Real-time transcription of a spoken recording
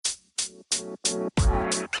Welcome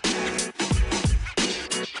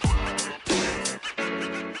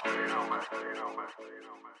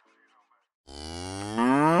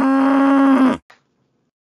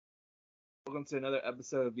to another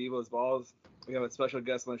episode of Bevo's Balls. We have a special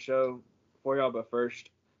guest on the show for y'all, but first,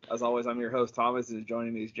 as always, I'm your host, Thomas, and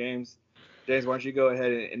joining me is James. James, why don't you go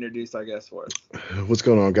ahead and introduce our guest for us? What's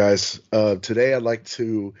going on, guys? Today I'd like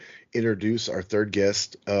to introduce our third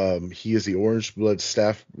guest. He is the Orange Bloods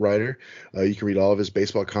staff writer. You can read all of his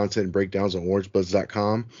baseball content and breakdowns on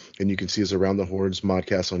orangebloods.com, and you can see his Around the Horns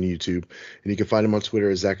modcast on YouTube. And you can find him on Twitter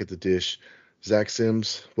as Zach at the Dish. Zach Symm,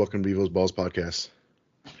 welcome to Bevo's Balls podcast.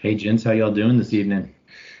 Hey, gents, how y'all doing this evening?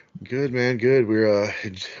 Good, man. Good.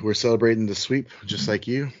 We're celebrating the sweep just like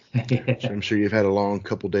you. I'm sure you've had a long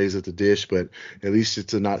couple days at the Dish, but at least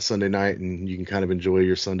it's not Sunday night, and you can kind of enjoy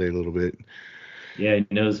your Sunday a little bit. Yeah,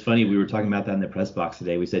 it's funny. We were talking about that in the press box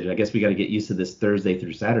today. We said, I guess we got to get used to this Thursday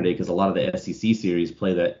through Saturday because a lot of the SEC series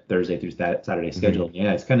play that Thursday through Saturday schedule. Mm-hmm.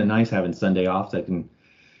 Yeah, it's kind of nice having Sunday off so I can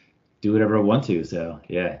do whatever I want to. So,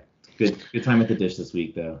 yeah. Good time at the Dish this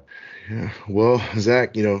week, though. Yeah. Well,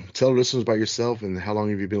 Zach, tell the listeners about yourself and how long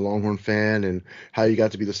have you been a Longhorn fan and how you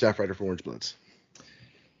got to be the staff writer for Orange Bloods.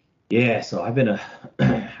 Yeah, so I've been a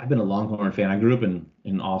Longhorn fan. I grew up in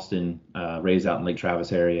Austin, raised out in Lake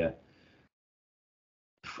Travis area.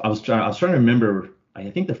 I was trying to remember. I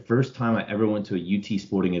think the first time I ever went to a UT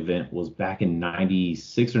sporting event was back in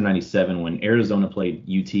 '96 or '97 when Arizona played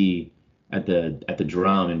UT at the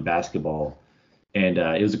Drum in basketball. And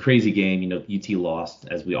it was a crazy game. UT lost,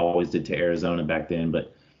 as we always did to Arizona back then.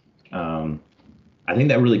 But I think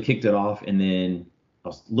that really kicked it off. And then I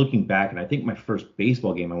was looking back, and I think my first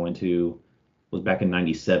baseball game I went to was back in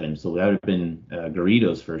 '97. So that would have been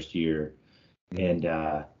Garrido's first year. And,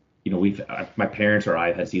 my parents or I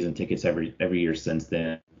have had season tickets every year since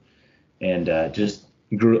then. And just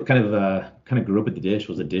grew up at the Dish,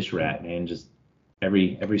 was a Dish rat, man. Just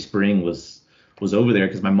every spring was over there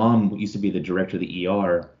because my mom used to be the director of the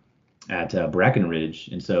ER at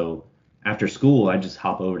Brackenridge. And so after school, I just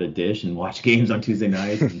hop over to Dish and watch games on Tuesday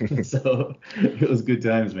nights. And so it was good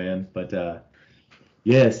times, man. But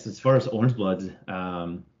yes, as far as Orange Bloods,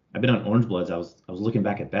 I've been on Orange Bloods. I was looking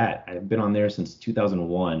back at that. I've been on there since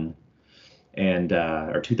 2001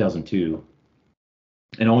 or 2002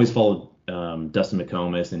 and always followed Dustin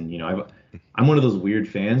McComas. And, I'm one of those weird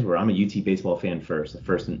fans where I'm a UT baseball fan first,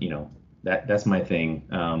 that's my thing.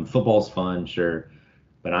 Football's fun, sure,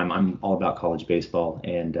 but I'm all about college baseball.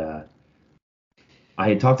 And I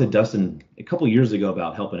had talked to Dustin a couple years ago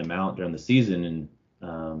about helping him out during the season and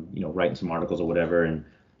writing some articles or whatever, and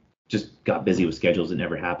just got busy with schedules. It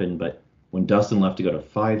never happened. But when Dustin left to go to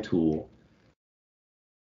Five Tool,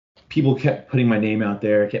 people kept putting my name out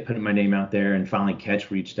there, and finally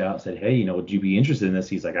Ketch reached out and said, hey, would you be interested in this?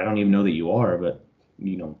 He's like, I don't even know that you are, but do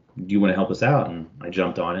you want to help us out? And I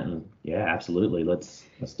jumped on it, and yeah, absolutely, let's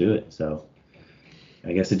do it. So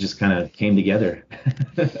I guess it just kind of came together.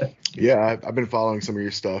 Yeah, I've been following some of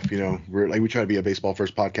your stuff. We try to be a baseball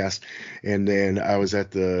first podcast, and then I was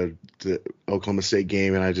at the Oklahoma State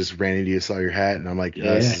game, and I just ran into you, saw your hat, and I'm like,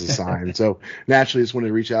 yeah. This is a sign. So naturally, just wanted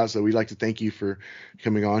to reach out. So we'd like to thank you for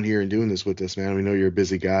coming on here and doing this with us, man. We know you're a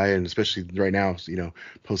busy guy, and especially right now,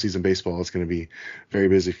 postseason baseball is going to be very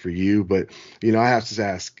busy for you. But I have to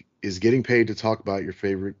ask, is getting paid to talk about your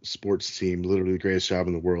favorite sports team literally the greatest job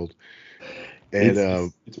in the world?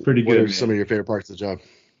 And it's pretty good. What are some of your favorite parts of the job?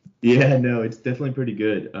 Yeah, no, it's definitely pretty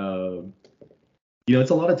good. It's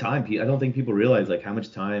a lot of time. I don't think people realize how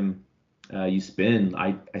much time you spend.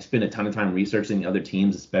 I spend a ton of time researching other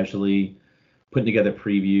teams, especially putting together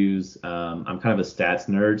previews. I'm kind of a stats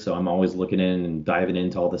nerd, so I'm always looking in and diving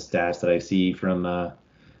into all the stats that I see from the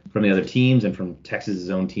other teams and from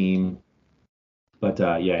Texas's own team. But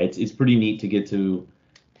yeah, it's pretty neat to get to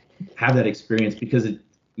have that experience because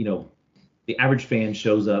the average fan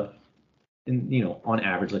shows up and on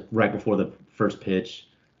average right before the first pitch,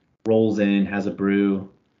 rolls in, has a brew,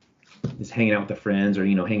 is hanging out with the friends or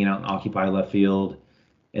hanging out in Occupy left field,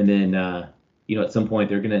 and then at some point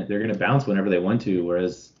they're gonna bounce whenever they want to,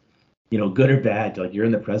 whereas good or bad, you're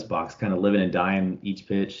in the press box kind of living and dying each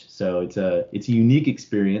pitch. So it's a unique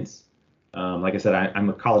experience. Like I said, I'm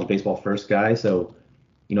a college baseball first guy, so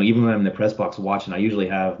even when I'm in the press box watching, I usually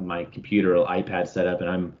have my computer or iPad set up,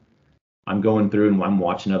 and I'm going through and I'm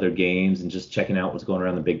watching other games and just checking out what's going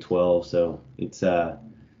around the Big 12. So it's a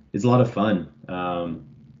lot of fun. Some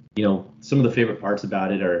of the favorite parts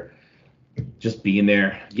about it are just being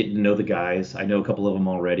there, getting to know the guys. I know a couple of them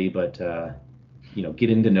already, but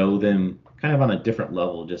getting to know them kind of on a different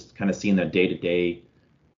level, just kind of seeing that day-to-day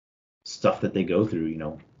stuff that they go through.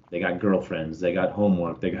 They got girlfriends, they got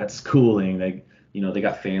homework, they got schooling, they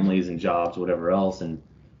got families and jobs, whatever else. And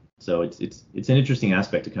so it's an interesting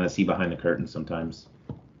aspect to kind of see behind the curtain sometimes.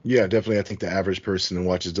 Yeah, definitely. I think the average person that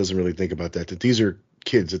watches doesn't really think about that these are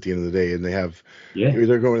kids at the end of the day, and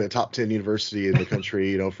they're going to the top 10 university in the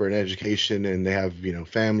country, for an education, and they have,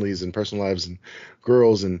 families and personal lives and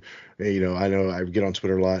girls. And, I know I get on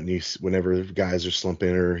Twitter a lot, and whenever guys are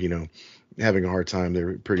slumping or, having a hard time,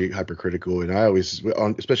 they're pretty hypercritical. And I always,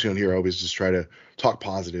 especially on here, I always just try to talk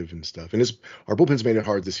positive and stuff. And our bullpen's made it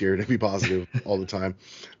hard this year to be positive all the time,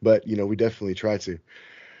 but, we definitely try to.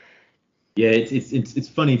 Yeah, it's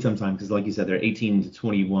funny sometimes because, like you said, they're 18 to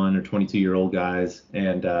 21 or 22-year-old guys,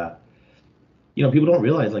 and people don't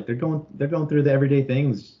realize like they're going through the everyday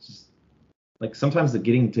things. Just like sometimes the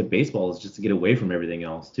getting to baseball is just to get away from everything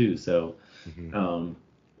else too. So,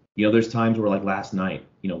 there's times where like last night,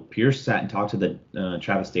 Pierce sat and talked to the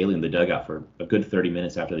Travis Staley in the dugout for a good 30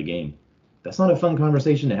 minutes after the game. That's not a fun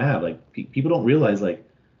conversation to have. Like people don't realize like,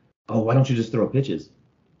 oh, why don't you just throw pitches?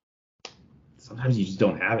 Sometimes you just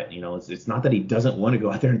don't have it. It's not that he doesn't want to go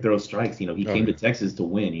out there and throw strikes. He came to Texas to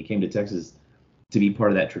win. He came to Texas to be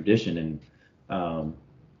part of that tradition. And,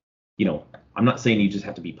 I'm not saying you just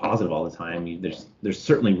have to be positive all the time. There's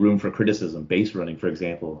certainly room for criticism. Base running, for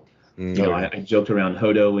example. I joked around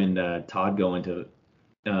Hodo and Todd going to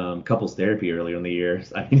couples therapy earlier in the year.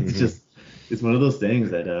 I mean, it's one of those things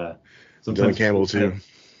that sometimes Campbell too.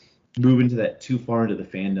 Move into that too far into the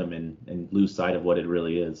fandom and lose sight of what it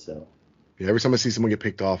really is. So. Yeah, every time I see someone get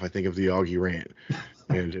picked off, I think of the Augie rant,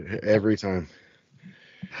 and every time.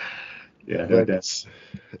 Yeah, but,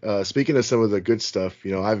 speaking of some of the good stuff,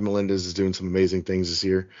 Ivan Melendez is doing some amazing things this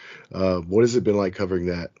year. What has it been like covering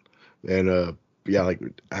that? And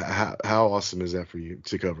how awesome is that for you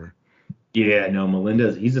to cover? Yeah, no,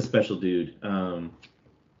 Melendez, he's a special dude.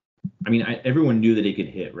 Everyone knew that he could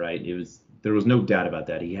hit, right? There was no doubt about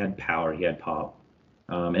that. He had power, he had pop.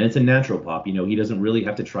 And it's a natural pop. He doesn't really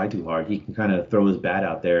have to try too hard. He can kind of throw his bat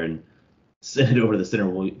out there and send it over the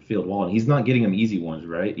center field wall. And he's not getting them easy ones,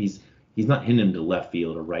 right? He's not hitting them to left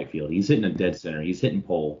field or right field. He's hitting a dead center. He's hitting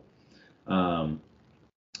pole. And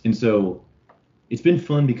so it's been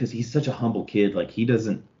fun because he's such a humble kid. Like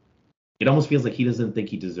it almost feels like he doesn't think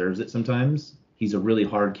he deserves it sometimes. He's a really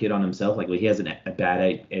hard kid on himself. Like when he has a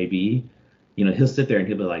bad AB, he'll sit there and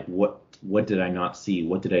he'll be like, what did I not see?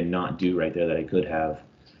 What did I not do right there that I could have?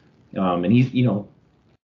 And he's,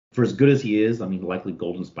 for as good as he is, likely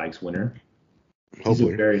Golden Spikes winner. He's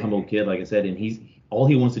Hopefully. A very humble kid, like I said, and all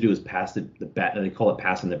he wants to do is pass the bat. They call it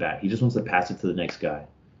passing the bat. He just wants to pass it to the next guy.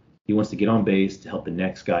 He wants to get on base to help the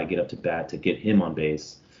next guy get up to bat to get him on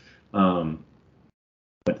base.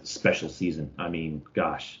 But special season.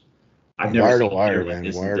 Gosh. I've never seen a player like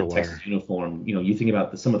this in the Texas uniform. You think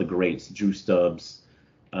about some of the greats, Drew Stubbs,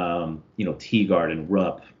 Teagard and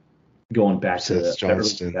Rupp, going back to the early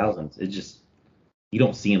 2000s. It's just you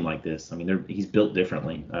don't see him like this. He's built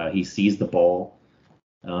differently. He sees the ball.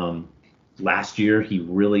 Last year, he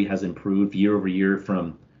really has improved year over year.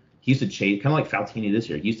 He used to chase, kind of like Faltini this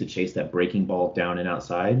year. He used to chase that breaking ball down and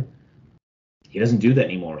outside. He doesn't do that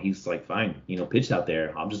anymore. He's like, fine, pitch out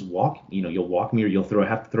there. I'll just walk. You'll walk me, or you'll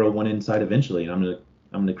have to throw one inside eventually, and I'm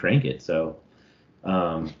gonna crank it. So,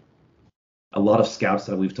 a lot of scouts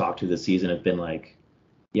that we've talked to this season have been like,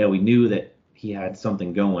 yeah, we knew that he had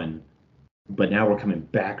something going, but now we're coming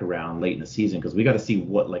back around late in the season because we got to see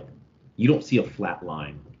you don't see a flat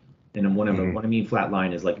line. And what I mean flat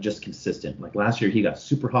line is like just consistent. Like last year he got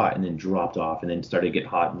super hot and then dropped off and then started to get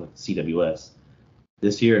hot with CWS.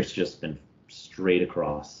 This year it's just been straight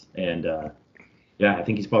across. And I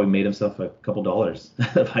think he's probably made himself a couple dollars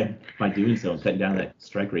by doing so and cutting down that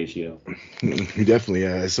strike ratio. He definitely,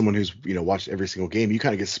 as someone who's watched every single game, you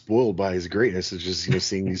kind of get spoiled by his greatness. It's just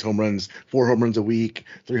seeing these home runs, 4 home runs a week,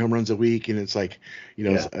 3 home runs a week, and it's like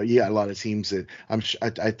a lot of teams that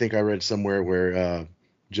I think I read somewhere where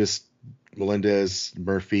just Melendez,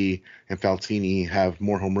 Murphy, and Faltini have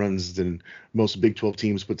more home runs than most Big 12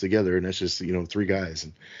 teams put together, and that's just 3 guys.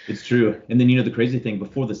 It's true. And then the crazy thing,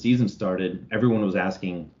 before the season started, everyone was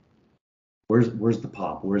asking, where's the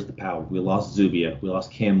pop? Where's the power? We lost Zubia. We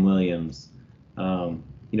lost Cam Williams.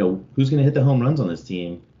 Who's going to hit the home runs on this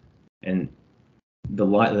team? And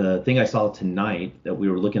the thing I saw tonight that we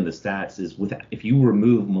were looking at the stats is if you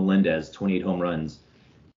remove Melendez, 28 home runs,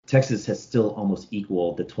 Texas has still almost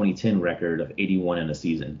equaled the 2010 record of 81 in a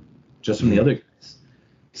season, just from the other guys.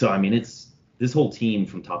 So it's this whole team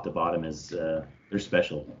from top to bottom is they're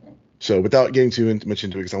special. So without getting too much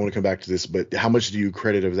into it, because I want to come back to this, but how much do you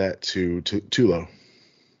credit of that to Tulo?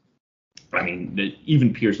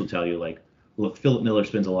 Even Pierce will tell you, like, look, Philip Miller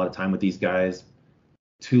spends a lot of time with these guys.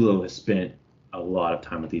 Tulo has spent a lot of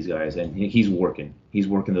time with these guys, and he's working. He's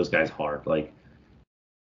working those guys hard. Like,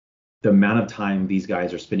 the amount of time these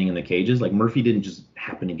guys are spending in the cages, like Murphy didn't just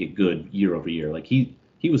happen to get good year over year. Like he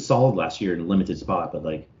was solid last year in a limited spot, but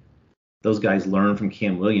like those guys learned from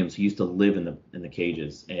Cam Williams, who used to live in the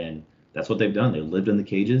cages, and that's what they've done. They lived in the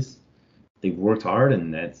cages. They've worked hard,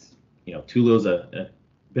 and that's, Tulo's a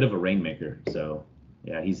bit of a rainmaker. So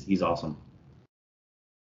yeah, he's awesome.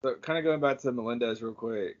 So kind of going back to Melendez real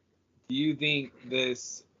quick, do you think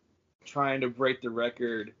this trying to break the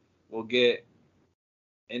record will get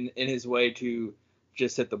in his way to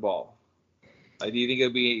just hit the ball? Like, do you think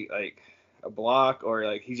it'll be like a block, or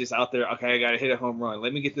like he's just out there, okay, I gotta hit a home run.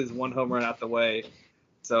 Let me get this one home run out the way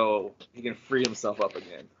so he can free himself up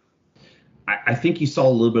again? I think you saw a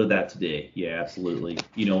little bit of that today. Yeah, absolutely.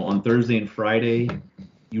 On Thursday and Friday,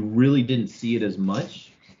 you really didn't see it as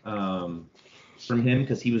much from him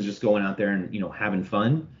because he was just going out there and, having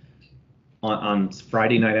fun. On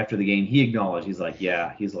Friday night after the game, he acknowledged, he's like,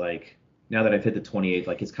 now that I've hit the 28th,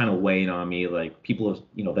 like it's kind of weighing on me. Like people,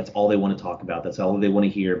 that's all they want to talk about. That's all they want to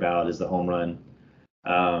hear about is the home run.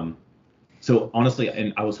 So honestly,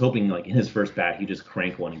 and I was hoping like in his first bat, he just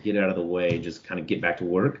crank one and get it out of the way, just kind of get back to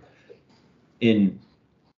work.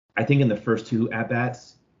 I think in the first two at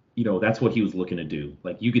bats, that's what he was looking to do.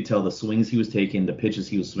 Like you could tell the swings he was taking, the pitches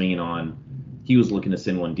he was swinging on, he was looking to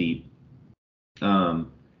send one deep.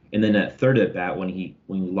 And then that third at bat, when he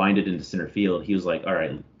lined it into center field, he was like, all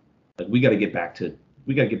right, like we got to get back to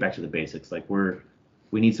the basics. Like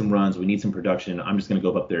we need some runs, we need some production. I'm just gonna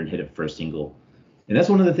go up there and hit it first single. And that's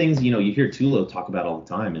one of the things, you hear Tulo talk about all the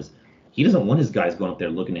time is he doesn't want his guys going up there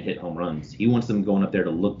looking to hit home runs. He wants them going up there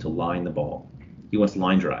to look to line the ball. He wants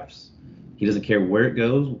line drives. He doesn't care where it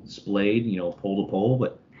goes, splayed, pole to pole,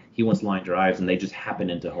 but he wants line drives, and they just happen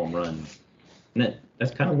into home runs. And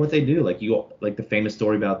that's kind of what they do. Like the famous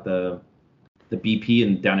story about the BP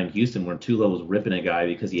and down in Houston where Tulo was ripping a guy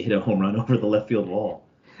because he hit a home run over the left field wall.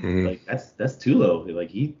 Mm-hmm. Like that's Tulo.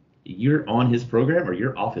 Like you're on his program or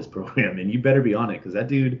you're off his program, and you better be on it because that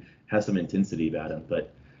dude has some intensity about him.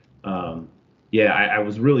 But I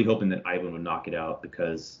was really hoping that Ivan would knock it out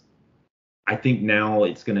because I think now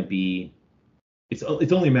it's going to be it's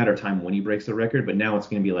only a matter of time when he breaks the record, but now it's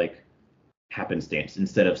going to be like happenstance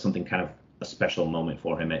instead of something kind of a special moment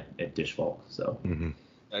for him at Dish Vault. So. Mm-hmm.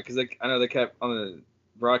 Because I know they kept on the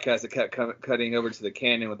broadcast, it kept cutting over to the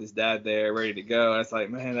canyon with his dad there, ready to go. And it's like,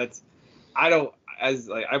 man,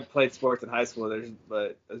 I've played sports in high school,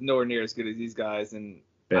 but it's nowhere near as good as these guys, and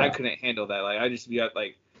yeah. I couldn't handle that. Like I just be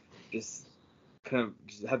like, just kind of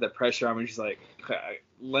just had that pressure on me, just like, okay,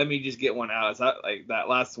 let me just get one out. It's not like that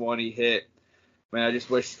last one he hit. Man, I just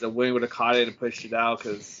wish the wind would have caught it and pushed it out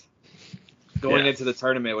because going into the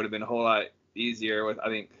tournament would have been a whole lot easier with, I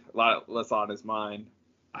think, a lot less on his mind.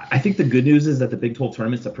 I think the good news is that the Big 12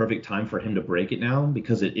 tournament's the perfect time for him to break it now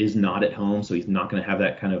because it is not at home, so he's not going to have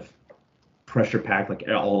that kind of pressure pack, like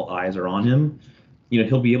all eyes are on him.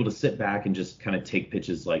 He'll be able to sit back and just kind of take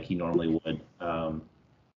pitches like he normally would.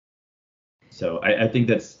 So I think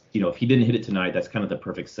that's, if he didn't hit it tonight, that's kind of the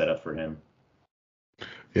perfect setup for him.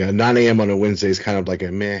 Yeah, 9 a.m. on a Wednesday is kind of like a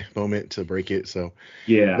meh moment to break it. So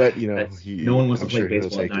yeah, but no one wants to play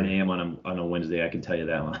baseball at 9 a.m. on a Wednesday. I can tell you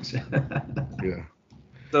that much. Yeah.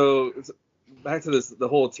 So back to the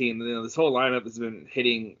whole team. This whole lineup has been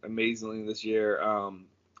hitting amazingly this year.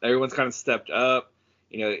 Everyone's kind of stepped up.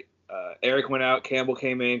 Eric went out, Campbell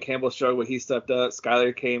came in. Campbell struggled, but he stepped up.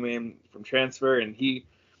 Skyler came in from transfer, and he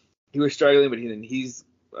was struggling, but he's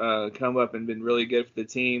come up and been really good for the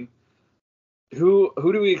team. Who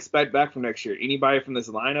do we expect back from next year? Anybody from this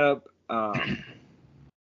lineup?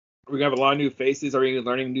 We're gonna have a lot of new faces. Are we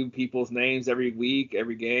learning new people's names every week,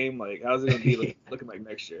 every game? Like, how's it gonna be looking like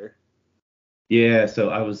next year? Yeah, so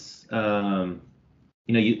I was,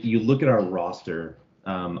 you look at our roster.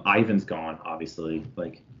 Ivan's gone, obviously.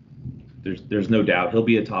 Like, there's no doubt he'll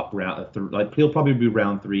be a top round. He'll probably be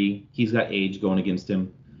round 3. He's got age going against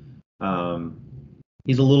him.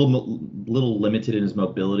 He's a little limited in his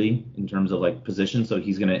mobility in terms of like position, so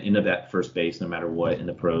he's gonna end up at first base no matter what in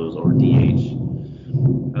the pros or DH.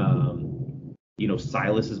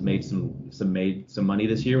 Silas has made some money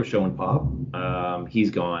this year with showing pop.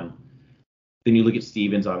 He's gone. Then you look at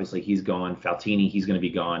Stevens, obviously he's gone. Faltini, he's going to be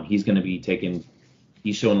gone. He's going to be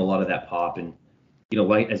he's showing a lot of that pop. And,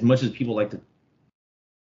 like as much as people like to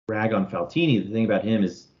rag on Faltini, the thing about him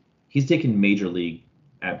is he's taking major league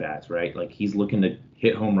at bats, right? Like he's looking to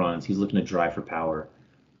hit home runs. He's looking to drive for power.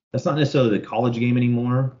 That's not necessarily the college game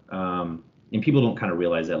anymore. And people don't kind of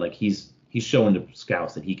realize that. Like he's showing to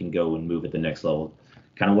scouts that he can go and move at the next level.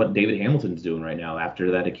 kind of what David Hamilton's doing right now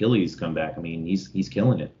after that Achilles comeback. I mean, he's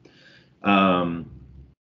killing it. And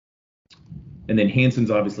then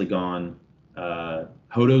Hanson's obviously gone.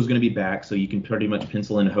 Hodo's going to be back, so you can pretty much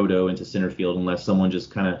pencil in Hodo into center field unless someone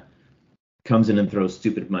just kind of comes in and throws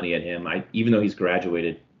stupid money at him. Even though he's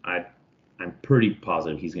graduated, I'm pretty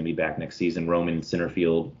positive he's going to be back next season. Roman in center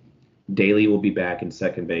field. Daly will be back in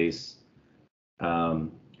second base.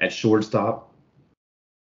 At shortstop,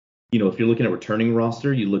 if you're looking at returning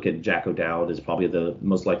roster, you look at Jack O'Dowd as probably the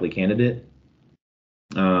most likely candidate.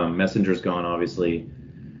 Messenger's gone, obviously.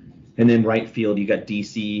 And then right field, you got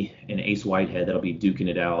DC and Ace Whitehead that'll be duking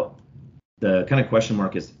it out. The kind of question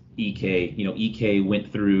mark is EK. EK went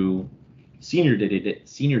through senior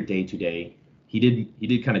day today. He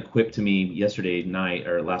did kind of quip to me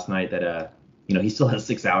last night that he still has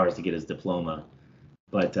 6 hours to get his diploma.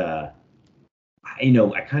 But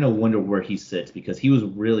I kind of wonder where he sits because he was a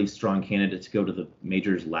really strong candidate to go to the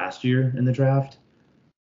majors last year in the draft.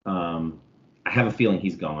 I have a feeling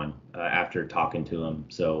he's gone after talking to him.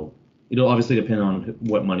 So it'll obviously depend on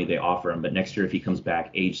what money they offer him. But next year, if he comes back,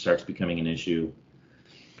 age starts becoming an issue.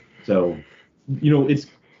 So,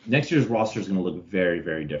 next year's roster is going to look very,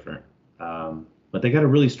 very different. But they got a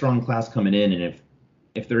really strong class coming in. And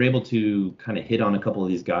if they're able to kind of hit on a couple of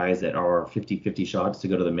these guys that are 50-50 shots to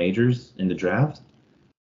go to the majors in the draft,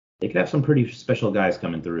 they could have some pretty special guys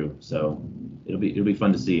coming through. So it'll be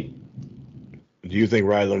fun to see. Do you think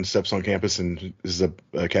Ryland steps on campus and is a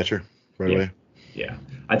catcher right away? Yeah.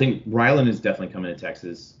 I think Ryland is definitely coming to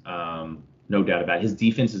Texas. No doubt about it. His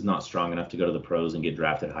defense is not strong enough to go to the pros and get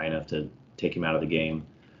drafted high enough to take him out of the game.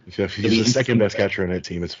 He's the second best catcher on that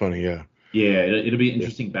team. It's funny, yeah. Yeah, it'll be an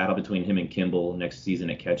interesting battle between him and Kimball next season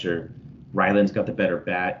at catcher. Ryland's got the better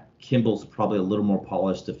bat. Kimball's probably a little more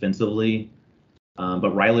polished defensively.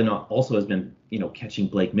 But Ryland also has been, catching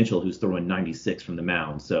Blake Mitchell, who's throwing 96 from the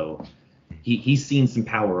mound. So he's seen some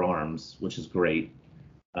power arms, which is great.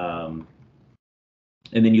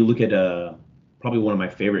 And then you look at probably one of my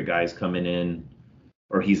favorite guys coming in,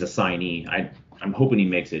 or he's a signee. I'm hoping he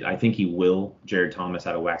makes it. I think he will. Jared Thomas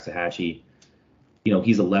out of Waxahachie.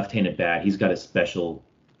 He's a left-handed bat. He's got a special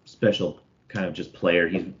kind of just player.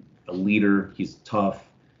 He's a leader. He's tough.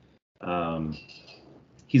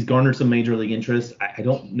 He's garnered some major league interest. I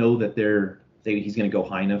don't know that he's going to go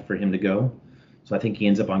high enough for him to go. So I think he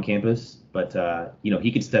ends up on campus. But,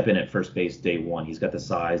 he could step in at first base day one. He's got the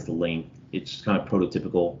size, the length. It's just kind of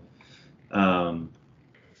prototypical.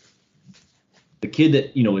 The kid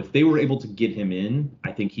that, if they were able to get him in,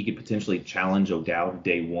 I think he could potentially challenge O'Dowd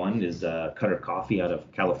day one is Cutter Coffee out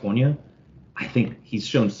of California. I think he's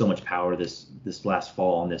shown so much power this last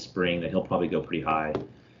fall and this spring that he'll probably go pretty high.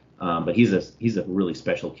 But he's a really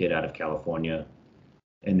special kid out of California.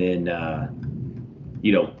 And then,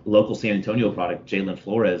 local San Antonio product, Jalen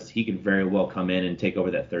Flores, he could very well come in and take over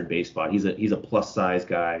that third base spot. He's a plus size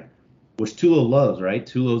guy, which Tulo loves, right?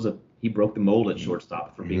 He broke the mold at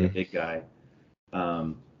shortstop for being a big guy.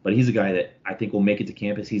 But he's a guy that I think will make it to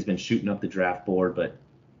campus. He's been shooting up the draft board, but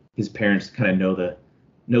his parents kind of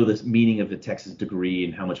know the meaning of the Texas degree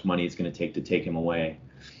and how much money it's going to take him away.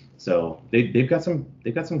 So they've got some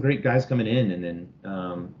great guys coming in, and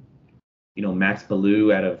then Max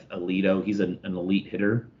Ballou out of Aledo, he's an elite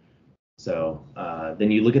hitter. So then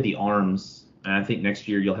you look at the arms, and I think next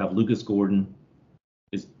year you'll have Lucas Gordon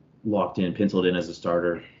is locked in, penciled in as a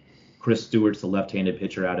starter. Chris Stewart's the left-handed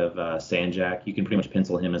pitcher out of Sanjak. You can pretty much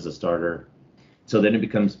pencil him as a starter. So then it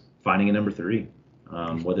becomes finding a number three,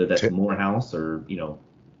 whether that's Morehouse or, What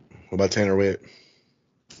about Tanner Witt?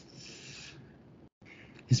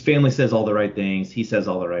 His family says all the right things. He says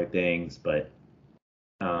all the right things. But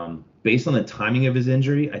based on the timing of his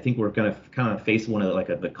injury, I think we're going to kind of face one of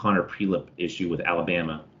the Connor Prelip issue with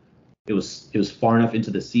Alabama. It was far enough into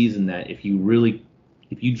the season that if you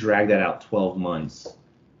drag that out 12 months,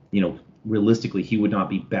 realistically, he would not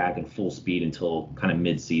be back in full speed until kind of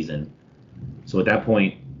mid-season. So at that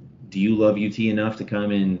point, do you love UT enough to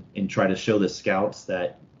come in and try to show the scouts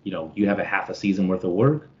that, you have a half a season worth of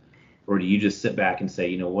work? Or do you just sit back and say,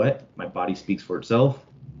 you know what, my body speaks for itself?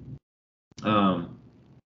 I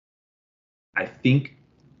think,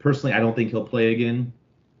 personally, I don't think he'll play again.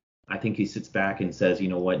 I think he sits back and says, you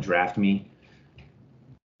know what, draft me.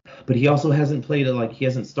 But he also hasn't he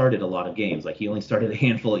hasn't started a lot of games. He only started a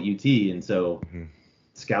handful at UT. And so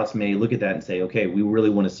scouts may look at that and say, okay, we really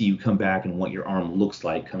want to see you come back and what your arm looks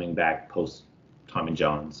like coming back post Tommy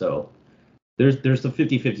John. So there's a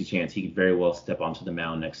 50-50 chance he could very well step onto the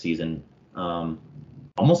mound next season.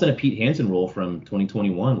 Almost in a Pete Hansen role from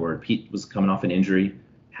 2021, where Pete was coming off an injury,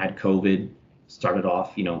 had COVID, started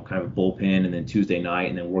off, kind of a bullpen, and then Tuesday night,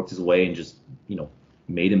 and then worked his way and just,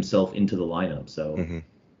 made himself into the lineup. So Mm-hmm.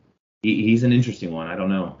 he's an interesting one. I don't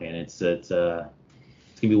know, man. It's gonna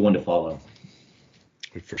be one to follow.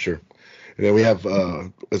 For sure. And then we have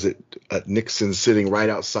Nixon sitting right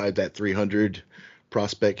outside that 300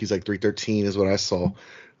 prospect. He's like 313 is what I saw.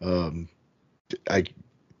 Do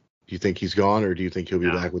you think he's gone, or do you think he'll be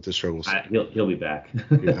back with the struggles? He'll be back.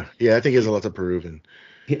 yeah, I think he has a lot to prove. And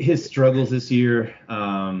his struggles this year,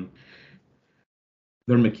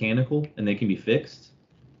 they're mechanical and they can be fixed,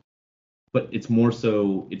 but it's more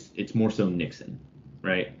so Nixon,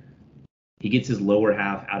 right? He gets his lower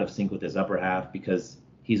half out of sync with his upper half because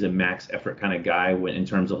he's a max effort kind of guy in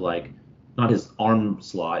terms of like not his arm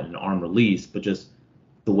slot and arm release, but just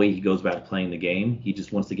the way he goes about playing the game. He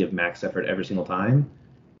just wants to give max effort every single time.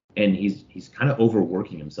 And he's kind of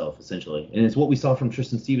overworking himself essentially. And it's what we saw from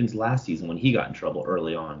Tristan Stevens last season when he got in trouble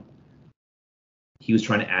early on. He was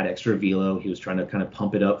trying to add extra velo. He was trying to kind of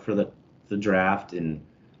pump it up for the draft. And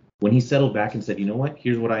when he settled back and said, you know what,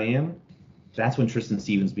 here's what I am, that's when Tristan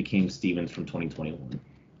Stevens became Stevens from 2021.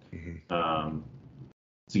 Mm-hmm.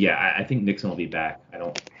 So yeah, I think Nixon will be back. I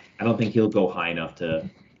don't think he'll go high enough to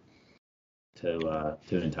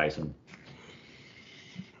entice him.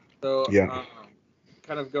 So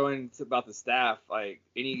kind of going to about the staff, like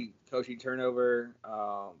any coaching turnover,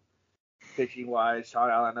 pitching wise. Sean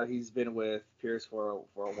Allen, I know he's been with Pierce for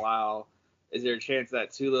a while. Is there a chance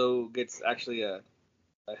that Tulo gets actually a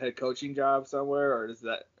head coaching job somewhere, or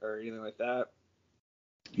anything like that?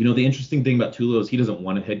 You know, the interesting thing about Tulo is he doesn't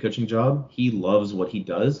want a head coaching job. He loves what he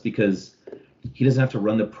does because he doesn't have to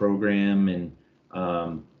run the program. And,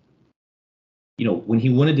 when he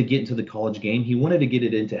wanted to get into the college game, he wanted to get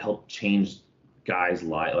it in to help change guys'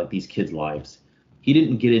 lives, like these kids' lives. He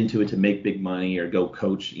didn't get into it to make big money or go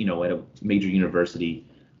coach, at a major university.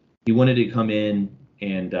 He wanted to come in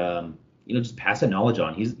and, just pass that knowledge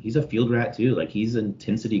on. He's a field rat too. Like he's an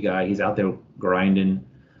intensity guy. He's out there grinding.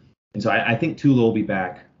 And so I think Tulo will be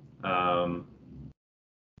back.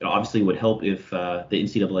 Obviously, it would help if the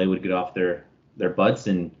NCAA would get off their butts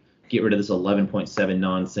and get rid of this 11.7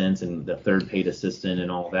 nonsense and the third paid assistant and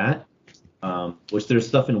all that, which there's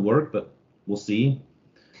stuff in work, but we'll see.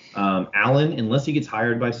 Allen, unless he gets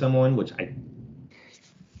hired by someone, which I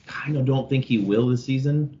kind of don't think he will this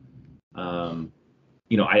season,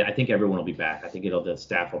 I think everyone will be back. I think the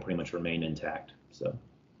staff will pretty much remain intact. So.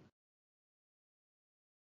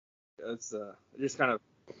 It's just kind of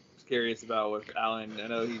curious about with Allen. I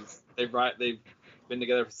know they've been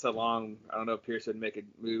together for so long. I don't know if Pierce would make a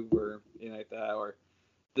move or anything like that, or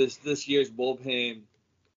this year's bullpen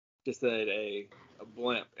just a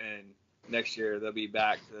blimp, and next year they'll be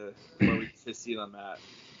back to where we should see them at.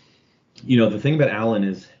 The thing about Allen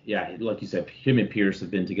is, yeah, like you said, him and Pierce have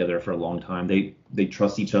been together for a long time. They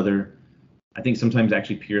trust each other. I think sometimes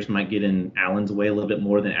actually Pierce might get in Allen's way a little bit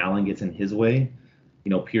more than Allen gets in his way.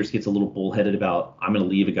 Pierce gets a little bullheaded about, I'm going to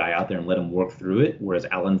leave a guy out there and let him work through it. Whereas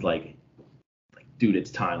Allen's like, dude, it's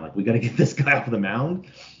time. Like, we got to get this guy off the mound.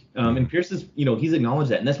 And Pierce is, he's acknowledged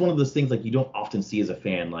that. And that's one of those things like you don't often see as a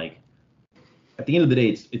fan. Like, at the end of the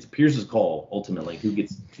day, it's Pierce's call, ultimately, who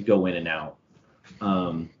gets to go in and out.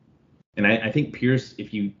 And I think Pierce,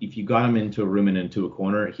 if you got him into a room and into a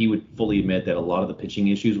corner, he would fully admit that a lot of the pitching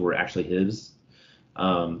issues were actually his.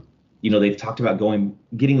 They've talked about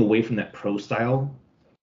getting away from that pro style.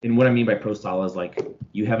 And what I mean by pro style is like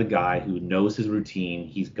you have a guy who knows his routine.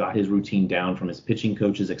 He's got his routine down from his pitching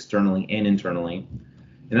coaches externally and internally.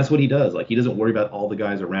 And that's what he does. Like he doesn't worry about all the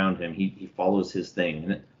guys around him. He follows his thing.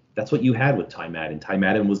 And that's what you had with Ty Madden. Ty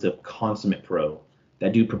Madden was the consummate pro.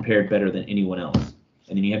 That dude prepared better than anyone else.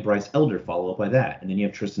 And then you have Bryce Elder follow up by that. And then you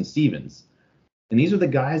have Tristan Stevens. And these are the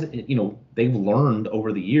guys, they've learned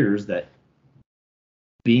over the years that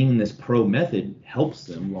being this pro method helps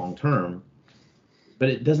them long term. But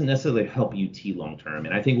it doesn't necessarily help UT long term.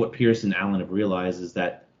 And I think what Pierce and Allen have realized is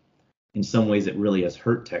that in some ways it really has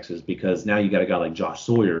hurt Texas because now you got a guy like Josh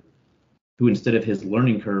Sawyer, who instead of his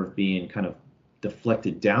learning curve being kind of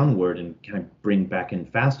deflected downward and kind of bring back in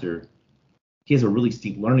faster, he has a really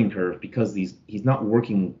steep learning curve because he's not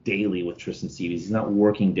working daily with Tristan Stevens. He's not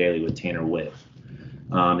working daily with Tanner Witt.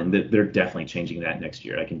 And they're definitely changing that next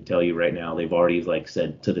year. I can tell you right now, they've already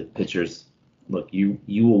said to the pitchers, look, you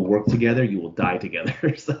will work together, you will die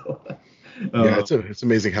together. So yeah, it's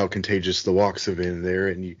amazing how contagious the walks have been there,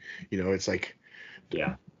 and it's like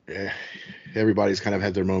everybody's kind of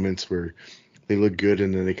had their moments where they look good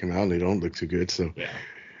and then they come out and they don't look too good. So yeah,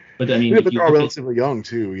 but I mean, but they're all relatively young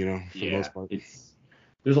too, for the most part.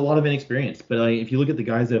 There's a lot of inexperience, but if you look at the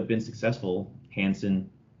guys that have been successful, Hansen,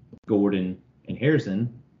 Gordon, and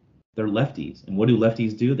Harrison, they're lefties. And what do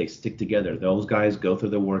lefties do? They stick together. Those guys go through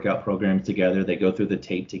the workout programs together. They go through the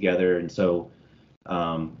tape together. And so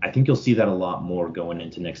I think you'll see that a lot more going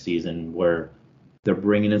into next season, where they're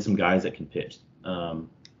bringing in some guys that can pitch.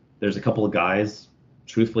 There's a couple of guys,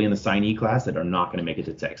 truthfully, in the signee class that are not going to make it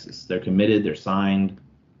to Texas. They're committed. They're signed.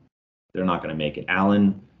 They're not going to make it.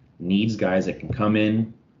 Allen needs guys that can come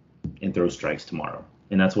in and throw strikes tomorrow.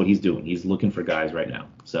 And that's what he's doing. He's looking for guys right now.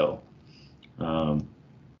 So,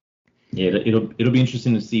 it'll be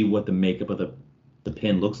interesting to see what the makeup of the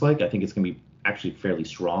pen looks like. I think it's going to be actually fairly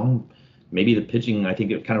strong. Maybe the pitching, I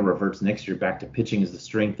think it kind of reverts next year back to pitching is the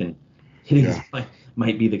strength and hitting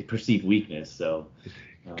might be the perceived weakness. So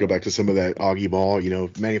go back to some of that Augie ball,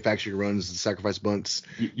 manufacturing runs, sacrifice bunts.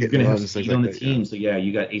 You're going to have speed on the team. Yeah. So,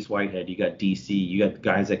 you got Ace Whitehead, you got DC, you got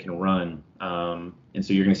guys that can run. And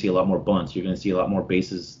so you're going to see a lot more bunts. You're going to see a lot more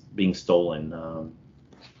bases being stolen.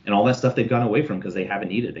 And all that stuff they've gone away from because they haven't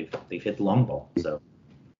needed. They've hit the long ball. So.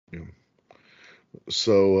 Yeah.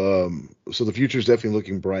 So the future is definitely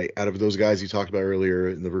looking bright. Out of those guys you talked about earlier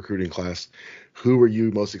in the recruiting class, who are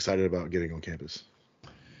you most excited about getting on campus?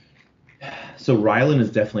 So Rylan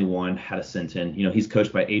is definitely one out of Sinton. He's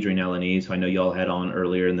coached by Adrian Alaniz, who I know y'all had on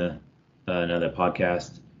earlier in the another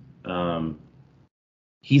podcast.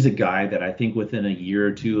 He's a guy that I think within a year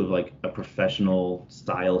or two of like a professional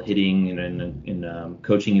style hitting and in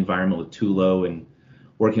coaching environment with Tulo and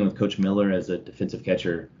working with Coach Miller as a defensive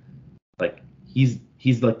catcher, like he's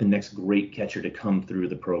like the next great catcher to come through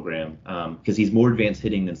the program because he's more advanced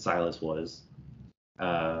hitting than Silas was.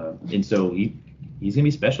 And so he's going to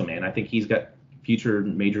be special, man. I think he's got future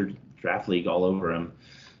major draft league all over him.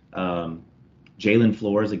 Jalen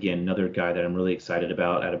Flores, again, another guy that I'm really excited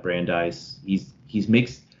about out of Brandeis. He's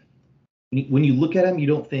makes when you look at him, you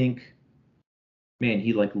don't think, man,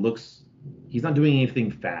 he's not doing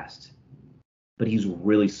anything fast, but he's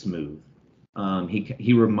really smooth.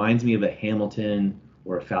 He reminds me of a Hamilton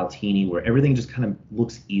or a Faltini where everything just kind of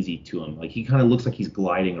looks easy to him. Like he kind of looks like he's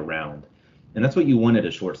gliding around. And that's what you want at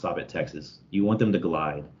a shortstop at Texas. You want them to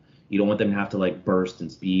glide. You don't want them to have to like burst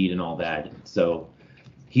and speed and all that. So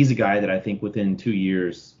he's a guy that I think within 2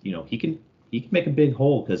 years, he can make a big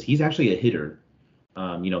hole because he's actually a hitter.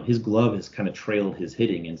 His glove has kind of trailed his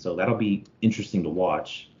hitting, and so that'll be interesting to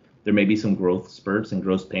watch. There may be some growth spurts and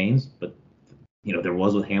growth pains, but there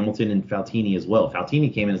was with Hamilton and Faltini as well.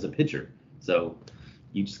 Faltini came in as a pitcher, so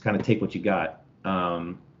you just kind of take what you got.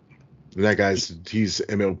 He's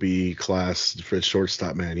MLB class for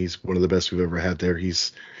shortstop, man. He's one of the best we've ever had there. He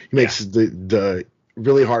makes the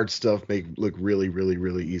really hard stuff look really, really,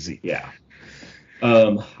 really easy. Yeah.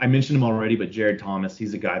 I mentioned him already, but Jared Thomas,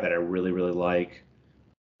 he's a guy that I really, really like.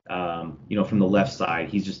 From the left side,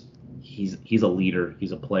 he's a leader.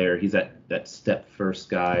 He's a player. He's that step first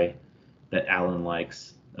guy that Allen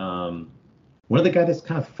likes. One of the guys that's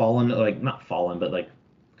kind of fallen, like not fallen, but like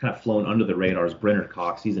kind of flown under the radar is Brenner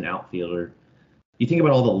Cox. He's an outfielder. You think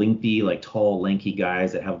about all the lengthy, like tall, lanky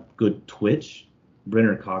guys that have good twitch.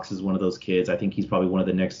 Brenner Cox is one of those kids. I think he's probably one of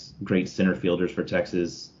the next great center fielders for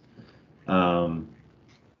Texas. And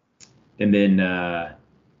then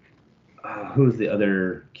who's the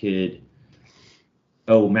other kid?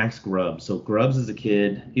 Oh, Max Grubbs. So Grubbs is a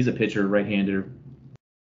kid. He's a pitcher, right-hander.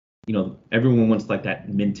 Everyone wants like that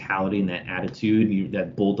mentality and that attitude,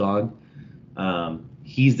 that bulldog.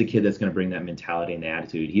 He's the kid that's going to bring that mentality and the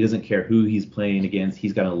attitude. He doesn't care who he's playing against.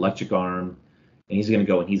 He's got an electric arm, and he's going to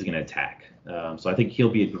go and he's going to attack. So I think he'll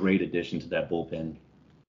be a great addition to that bullpen.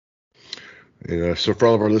 So for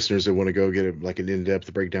all of our listeners that want to go get an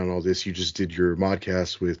in-depth breakdown of all this, you just did your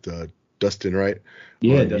modcast with Dustin, right?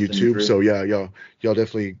 Yeah, on Dustin YouTube. So y'all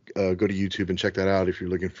definitely go to YouTube and check that out if you're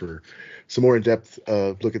looking for some more in-depth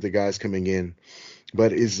look at the guys coming in.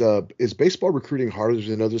 But is baseball recruiting harder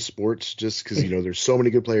than other sports? Just because there's so many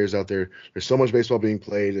good players out there, there's so much baseball being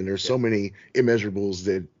played, and there's so many immeasurables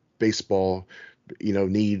that baseball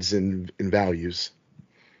needs and values.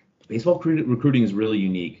 Baseball recruiting is really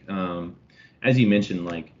unique. As you mentioned,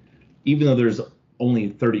 like even though there's only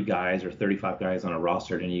 30 guys or 35 guys on a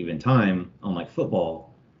roster at any given time, unlike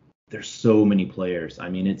football, there's so many players. I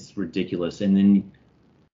mean, it's ridiculous. And then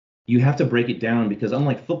you have to break it down because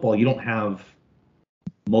unlike football, you don't have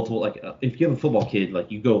multiple, like if you have a football kid,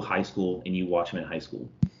 like you go high school and you watch them in high school,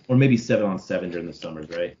 or maybe 7-on-7 during the summers,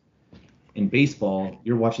 right? In baseball,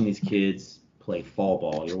 you're watching these kids play fall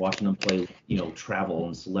ball. You're watching them play, travel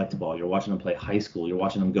and select ball. You're watching them play high school. You're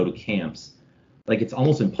watching them go to camps. Like it's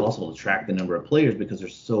almost impossible to track the number of players because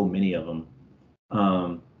there's so many of them.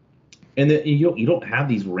 And then you don't have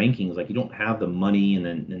these rankings, like you don't have the money and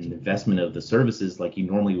the investment of the services like you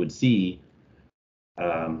normally would see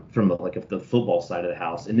from the football side of the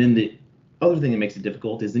house. And then the other thing that makes it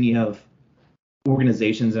difficult is then you have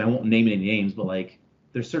organizations, and I won't name any names, but like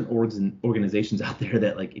there's certain organizations out there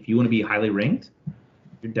that like if you want to be highly ranked,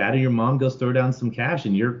 your dad or your mom goes throw down some cash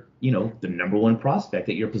and you're, the number one prospect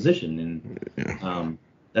at your position. And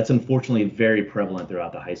that's unfortunately very prevalent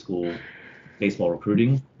throughout the high school baseball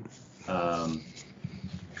recruiting.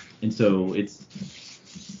 And so it's,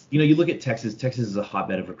 you look at Texas. Texas is a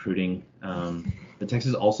hotbed of recruiting. But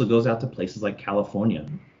Texas also goes out to places like California.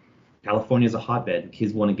 California is a hotbed.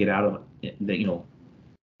 Kids want to get out of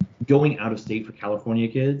going out of state for California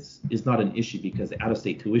kids is not an issue because the out of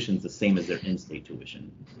state tuition is the same as their in-state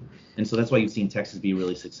tuition. And so that's why you've seen Texas be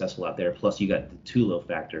really successful out there. Plus you got the Tulo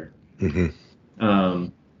factor. Mm-hmm.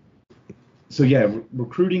 So yeah,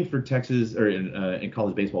 recruiting for Texas or in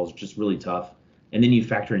college baseball is just really tough. And then you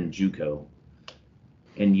factor in JUCO,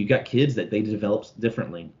 and you got kids that they develop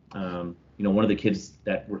differently. One of the kids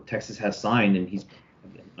that Texas has signed, and he's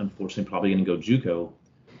unfortunately probably going to go JUCO,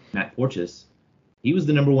 Matt Porches. He was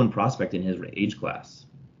the number one prospect in his age class.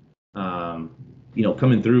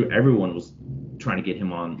 Coming through, everyone was trying to get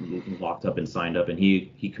him on locked up and signed up, and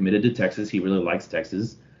he committed to Texas. He really likes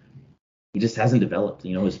Texas. He just hasn't developed.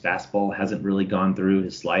 His fastball hasn't really gone through.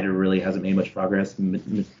 His slider really hasn't made much progress.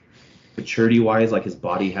 Maturity-wise, like his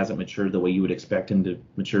body hasn't matured the way you would expect him to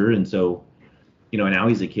mature. And so, now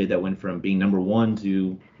he's a kid that went from being number one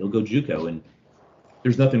to he'll go JUCO. And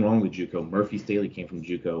there's nothing wrong with JUCO. Murphy Staley came from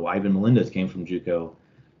JUCO. Ivan Melendez came from JUCO.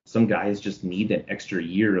 Some guys just need that extra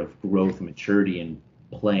year of growth and maturity and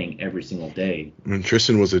playing every single day. And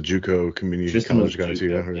Tristan was a JUCO community college guy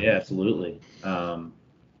too. Yeah, absolutely.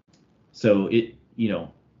 So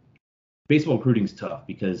baseball recruiting's tough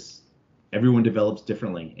because everyone develops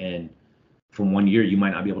differently. And from one year, you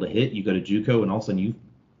might not be able to hit. You go to JUCO, and all of a sudden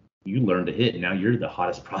you learn to hit, and now you're the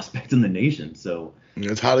hottest prospect in the nation. So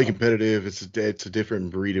it's highly competitive. It's a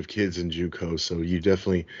different breed of kids in JUCO. So you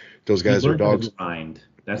definitely, those guys are dogs. Grind.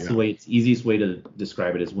 That's the way. It's easiest way to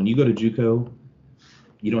describe it is when you go to JUCO,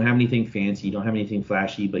 you don't have anything fancy, you don't have anything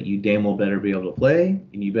flashy, but you damn well better be able to play,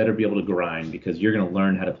 and you better be able to grind because you're going to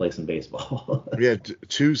learn how to play some baseball. Yeah,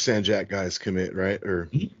 two Sanjak guys commit, right? Or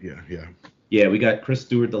yeah. Yeah, we got Chris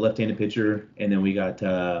Stewart, the left-handed pitcher, and then we got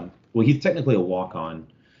he's technically a walk-on,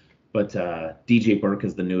 but DJ Burke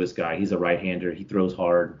is the newest guy. He's a right-hander. He throws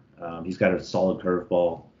hard. He's got a solid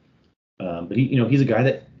curveball. But he's a guy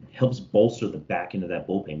that helps bolster the back end of that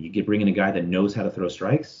bullpen. You bring in a guy that knows how to throw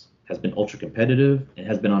strikes, has been ultra competitive, and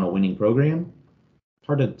has been on a winning program.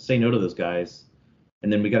 Hard to say no to those guys.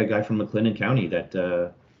 And then we got a guy from McLennan County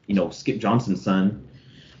that Skip Johnson's son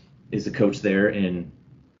is the coach there, and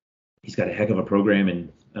he's got a heck of a program.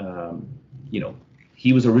 And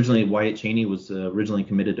he was originally Wyatt Cheney was originally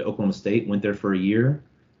committed to Oklahoma State, went there for a year,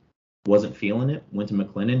 wasn't feeling it, went to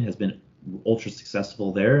McLennan, has been ultra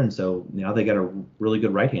successful there, and so now they got a really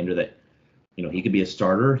good right-hander that he could be a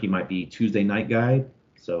starter. He might be Tuesday night guy.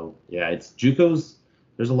 So yeah, it's JUCO's.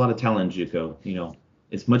 There's a lot of talent in JUCO.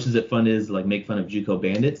 As much as it fun is like make fun of JUCO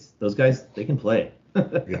bandits, those guys they can play.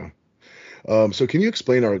 Yeah. So can you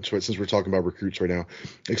explain since we're talking about recruits right now,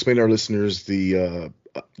 explain to our listeners the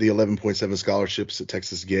 11.7 scholarships that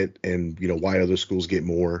Texas get and why other schools get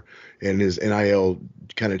more, and is NIL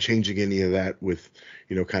kind of changing any of that with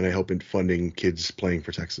kind of helping funding kids playing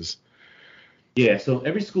for Texas? Yeah. So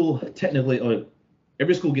every school gets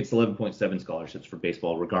 11.7 scholarships for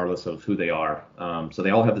baseball, regardless of who they are. So they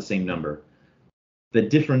all have the same number. The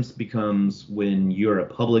difference becomes when you're a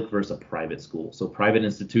public versus a private school. So private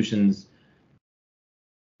institutions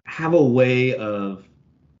have a way of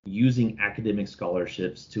using academic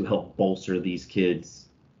scholarships to help bolster these kids'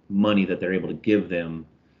 money that they're able to give them.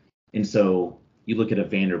 And so you look at a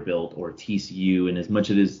Vanderbilt or a TCU, and as much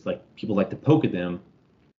as it is like people like to poke at them,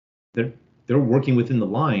 they're working within the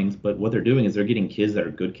lines, but what they're doing is they're getting kids that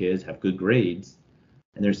are good kids, have good grades,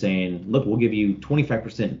 and they're saying, look, we'll give you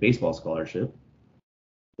 25% baseball scholarship,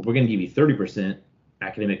 but we're going to give you 30%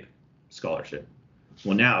 academic scholarship.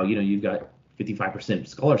 Well, now, you've got 55%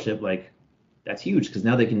 scholarship, like that's huge because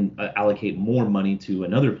now they can allocate more money to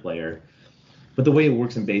another player. But the way it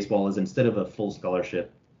works in baseball is instead of a full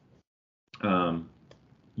scholarship,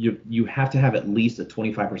 you have to have at least a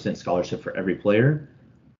 25% scholarship for every player,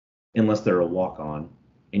 unless they're a walk-on,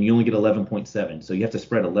 and you only get 11.7. So you have to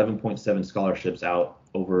spread 11.7 scholarships out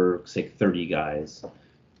over, say, 30 guys.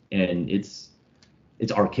 And it's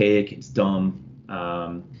archaic, it's dumb.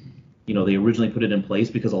 They originally put it in place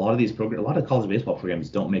because a lot of college baseball programs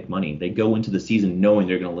don't make money. They go into the season knowing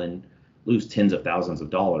they're going to lose tens of thousands of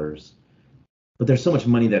dollars. But there's so much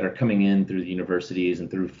money that are coming in through the universities and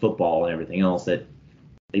through football and everything else that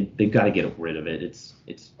they've got to get rid of it.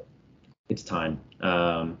 It's time.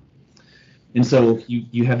 And so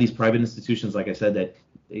you have these private institutions, like I said, that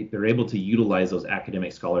they're able to utilize those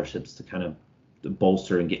academic scholarships to kind of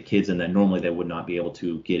bolster and get kids in that normally they would not be able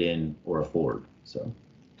to get in or afford. So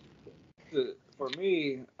for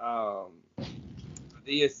me,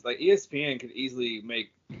 ESPN could easily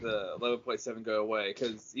make the 11.7 go away,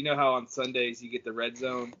 because you know how on Sundays you get the red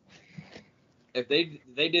zone. If they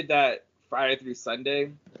did that Friday through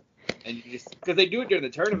Sunday, and you just, because they do it during the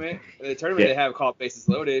tournament. In the tournament they have called bases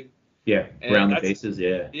loaded. Yeah, around the bases,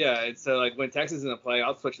 yeah. Yeah, and so like when Texas is in a play,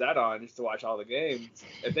 I'll switch that on just to watch all the games.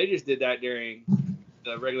 If they just did that during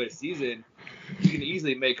the regular season, you can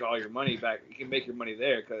easily make all your money back. You can make your money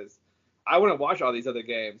there, because I wouldn't watch all these other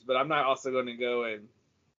games, but I'm not also going to go and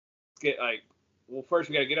get first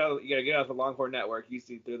you gotta get out of the Longhorn Network,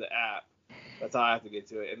 usually through the app. That's how I have to get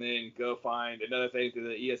to it, and then go find another thing through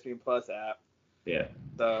the ESPN Plus app. Yeah.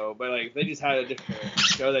 So, but like if they just had a different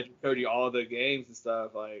show that showed you all the games and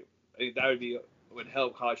stuff, like I think that would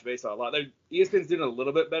help college baseball a lot. ESPN's doing a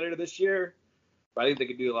little bit better this year, but I think they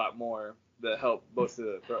could do a lot more to help most of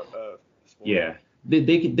the sport. Yeah,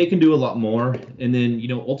 they can do a lot more, and then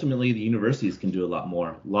ultimately the universities can do a lot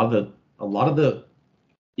more. A lot of the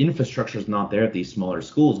infrastructure is not there at these smaller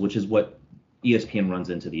schools, which is what ESPN runs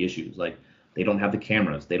into the issues. Like they don't have the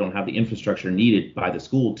cameras, they don't have the infrastructure needed by the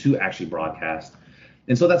school to actually broadcast,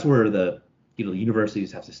 and so that's where the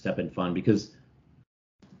universities have to step in fund, because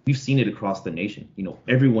we've seen it across the nation.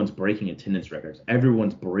 Everyone's breaking attendance records,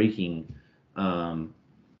 everyone's breaking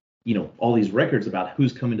all these records about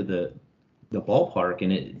who's coming to the ballpark,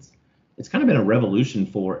 and it's kind of been a revolution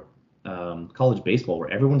for college baseball, where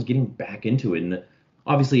everyone's getting back into it. And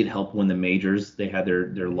obviously it helped when the majors, they had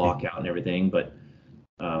their lockout and everything, but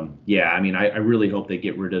I really hope they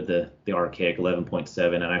get rid of the archaic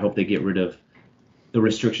 11.7, and I hope they get rid of the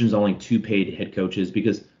restrictions on only 2 paid head coaches,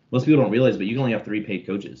 because most people don't realize, but you can only have 3 paid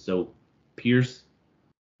coaches. So Pierce,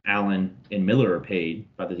 Allen, and Miller are paid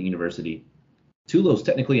by the university. Tulo's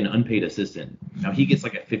technically an unpaid assistant. Now he gets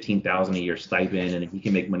like a $15,000 a year stipend, and he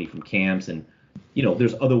can make money from camps, and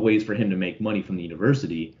there's other ways for him to make money from the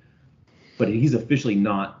university. But he's officially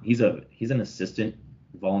not. He's an assistant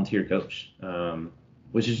volunteer coach,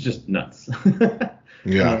 which is just nuts.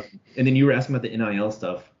 Yeah. And then you were asking about the NIL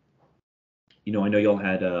stuff. I know y'all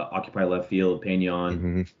had Occupy Left Field, Peñon.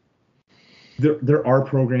 Mm-hmm. There are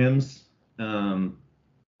programs.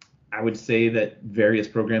 I would say that various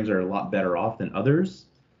programs are a lot better off than others.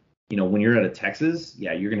 When you're at a Texas,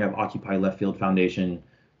 you're going to have Occupy Left Field Foundation.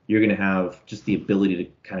 You're going to have just the ability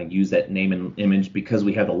to kind of use that name and image because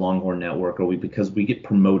we have the Longhorn Network, or because we get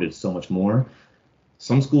promoted so much more.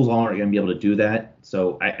 Some schools aren't going to be able to do that.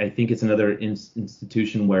 So I think it's another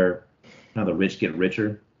institution where the rich get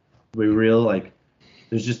richer. To be real, like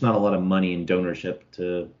there's just not a lot of money in donorship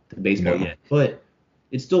to baseball yet. But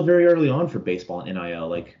it's still very early on for baseball and NIL.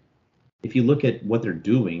 Like, if you look at what they're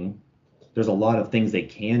doing, there's a lot of things they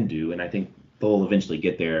can do, and I think they'll eventually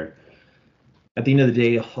get there. At the end of the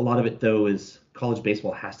day, a lot of it, though, is college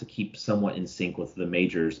baseball has to keep somewhat in sync with the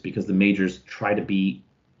majors, because the majors try to be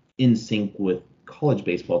in sync with college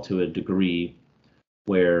baseball to a degree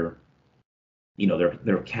where,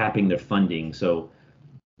 they're capping their funding. So,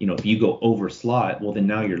 if you go over slot, well, then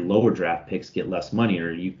now your lower draft picks get less money,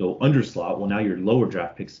 or you go under slot, well, now your lower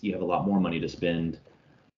draft picks, you have a lot more money to spend.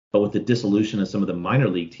 But with the dissolution of some of the minor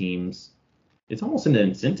league teams, it's almost an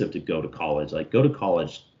incentive to go to college. Like, go to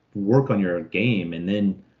college, work on your game, and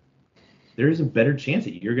then there's a better chance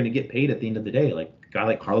that you're going to get paid at the end of the day. Like a guy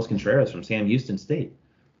like Carlos Contreras from Sam Houston State.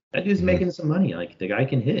 That dude's making some money. Like, the guy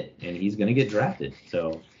can hit, and he's going to get drafted.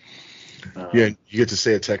 So you get to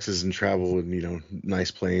stay at Texas and travel in,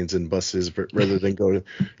 nice planes and buses rather than go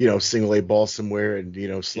to, single A ball somewhere and,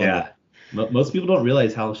 slum it. Most people don't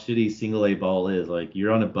realize how shitty single A ball is. Like,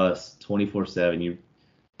 you're on a bus 24/7.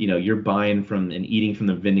 You're buying from and eating from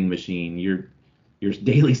the vending machine. Your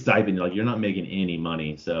daily stipend, like, you're not making any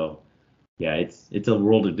money. So yeah, it's a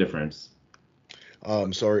world of difference.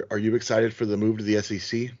 So are you excited for the move to the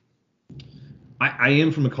SEC? I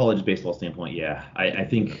am, from a college baseball standpoint. Yeah, I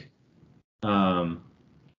think the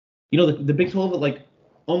Big 12, like,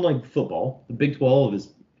 unlike football, the Big 12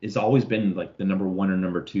 is always been like the number 1 or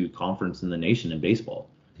number 2 conference in the nation in baseball.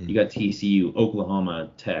 You got TCU, Oklahoma,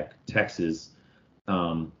 Texas.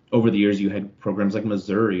 Over the years, you had programs like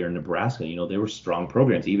Missouri or Nebraska. They were strong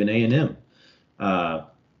programs, even A&M.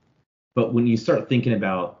 But when you start thinking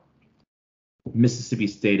about Mississippi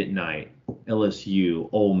State at night, LSU,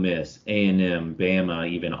 Ole Miss, A&M, Bama,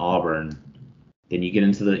 even Auburn, then you get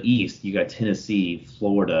into the East. You got Tennessee,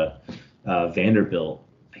 Florida, Vanderbilt.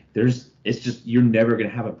 Like, there's it's just you're never gonna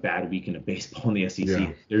have a bad weekend of baseball in the SEC.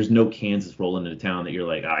 Yeah. There's no Kansas rolling into town that you're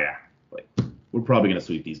like, oh yeah, like we're probably gonna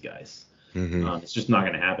sweep these guys. It's just not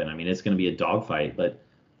gonna happen. I mean, it's gonna be a dogfight, but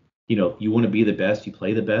you want to be the best, you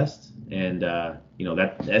play the best, and that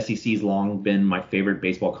the SEC's long been my favorite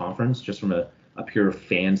baseball conference, just from a pure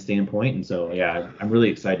fan standpoint, and so yeah, I'm really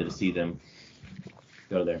excited to see them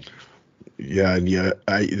go there. Yeah, and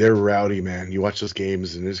they're rowdy, man. You watch those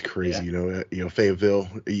games, and it's crazy. Yeah. Fayetteville,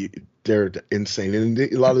 they're insane, and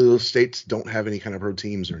a lot of those states don't have any kind of pro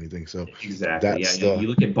teams or anything. So exactly, yeah. You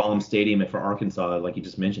look at Baum Stadium for Arkansas, like you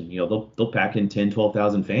just mentioned. They'll pack in 10,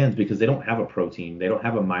 12,000 fans because they don't have a pro team, they don't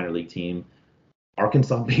have a minor league team.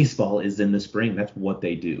 Arkansas baseball is in the spring. That's what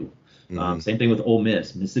they do. Same thing with Ole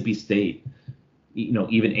Miss, Mississippi State.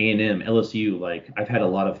 Even A&M, LSU, like I've had a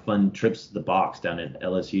lot of fun trips to the box down at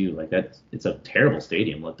LSU. Like it's a terrible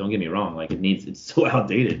stadium. Like, don't get me wrong, like it's so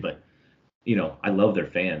outdated, but I love their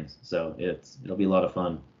fans, so it'll be a lot of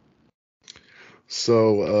fun.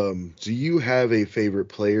 So, do you have a favorite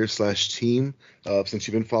player / team since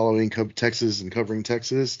you've been following Texas and covering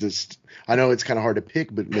Texas? I know it's kind of hard to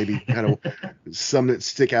pick, but maybe kind of some that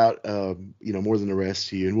stick out, more than the rest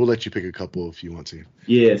to you. And we'll let you pick a couple if you want to.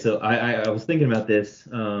 Yeah. So I was thinking about this.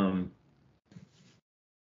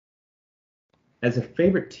 As a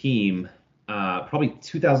favorite team, probably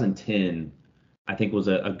 2010, I think was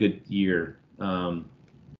a good year.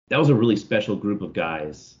 That was a really special group of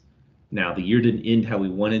guys. Now, the year didn't end how we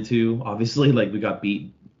wanted to. Obviously, like we got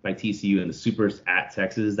beat by TCU in the Supers at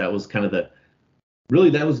Texas. That was kind of that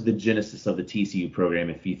was the genesis of the TCU program,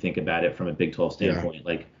 if you think about it from a Big 12 standpoint. Yeah.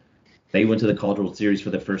 Like they went to the College World Series for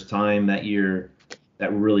the first time that year.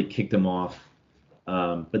 That really kicked them off.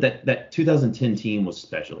 But that 2010 team was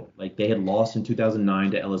special. Like they had lost in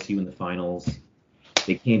 2009 to LSU in the finals.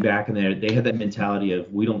 They came back and they had that mentality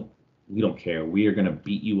of we don't care. We are going to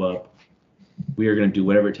beat you up. We are going to do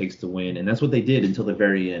whatever it takes to win. And that's what they did until the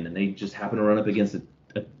very end. And they just happened to run up against a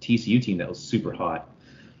TCU team that was super hot.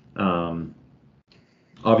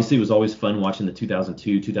 Obviously, it was always fun watching the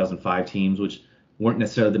 2002, 2005 teams, which weren't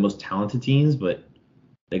necessarily the most talented teams, but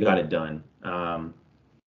they got it done.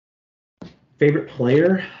 Favorite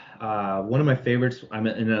player? One of my favorites,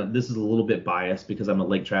 this is a little bit biased because I'm a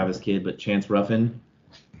Lake Travis kid, but Chance Ruffin.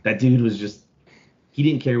 That dude was just, he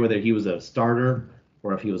didn't care whether he was a starter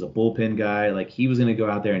or if he was a bullpen guy. Like he was going to go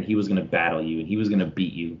out there and he was going to battle you and he was going to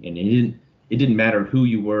beat you. And it didn't matter who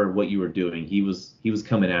you were, what you were doing. He was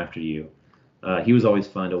coming after you. He was always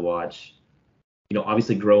fun to watch.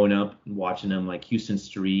 Obviously growing up and watching him, like Houston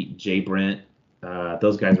Street, Jay Brent,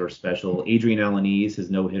 those guys were special. Adrian Alaniz, his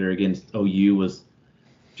no-hitter against OU was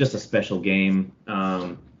just a special game.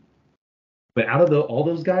 But out of all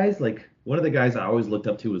those guys, like one of the guys I always looked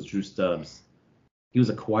up to was Drew Stubbs. He was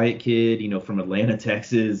a quiet kid, from Atlanta,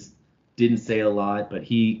 Texas. Didn't say a lot, but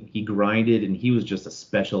he grinded, and he was just a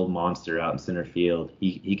special monster out in center field.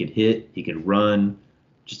 He could hit, he could run,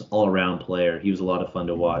 just all-around player. He was a lot of fun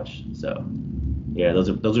to watch. So, yeah,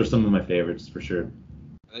 those are some of my favorites for sure.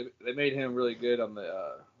 They made him really good on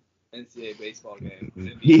the NCAA baseball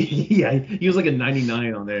game. He was like a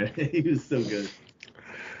 99 on there. He was so good.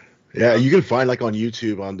 Yeah, you can find like on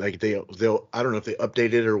YouTube on like they'll I don't know if they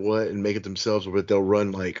update it or what and make it themselves, but they'll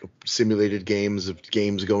run like simulated games of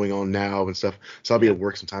games going on now and stuff. So I'll be at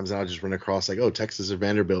work sometimes and I'll just run across like, oh, Texas or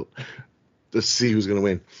Vanderbilt. Let's see who's gonna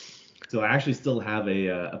win. So I actually still have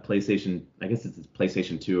a PlayStation. I guess it's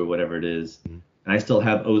PlayStation 2 or whatever it is. Mm-hmm. And I still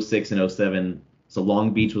have 06 and 07. So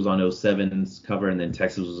Long Beach was on 07's cover, and then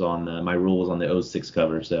Texas was on my rule was on the 06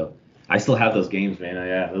 cover. So I still have those games, man.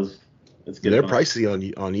 It's good. They're pricey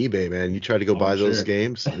on eBay, man. You try to go buy those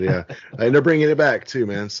games, yeah, and they're bringing it back too,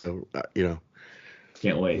 man. So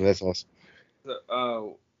can't wait. That's awesome.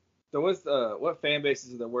 So what fan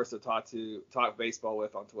bases are the worst to talk baseball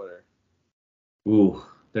with on Twitter? Ooh,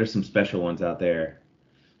 there's some special ones out there.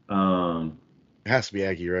 It has to be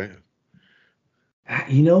Aggie, right?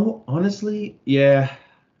 Honestly, yeah,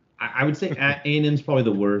 I would say A&M's probably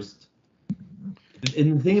the worst.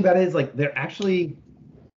 And the thing about it is, like, the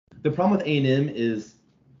problem with A&M is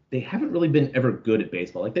they haven't really been ever good at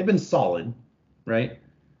baseball. Like, they've been solid, right?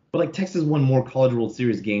 But, like, Texas won more College World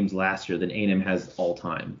Series games last year than A&M has all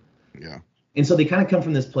time. Yeah. And so they kind of come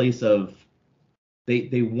from this place of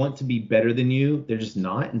they want to be better than you. They're just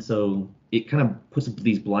not. And so it kind of puts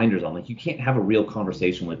these blinders on. Like, you can't have a real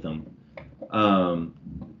conversation with them.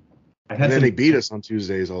 They beat us on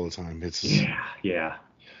Tuesdays all the time. It's yeah.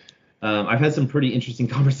 I've had some pretty interesting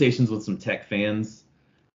conversations with some Tech fans.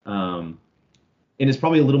 And it's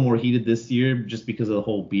probably a little more heated this year just because of the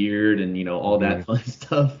whole beard and, all that fun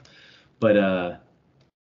stuff. But,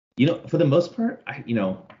 for the most part,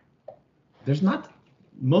 there's not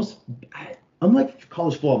most unlike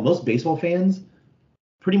college football, most baseball fans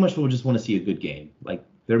pretty much will just want to see a good game. Like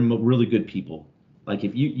they're really good people. Like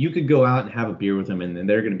if you could go out and have a beer with them and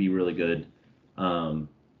they're going to be really good.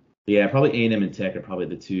 Yeah, probably A&M and Tech are probably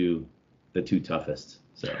the two toughest.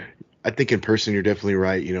 So I think in person you're definitely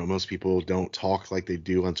right. Most people don't talk like they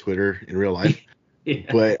do on Twitter in real life.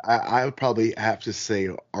 yeah. But I would probably have to say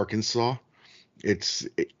Arkansas.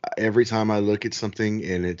 Every time I look at something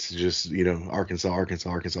and it's just, Arkansas, Arkansas,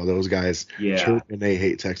 Arkansas, those guys Yeah. chirp and they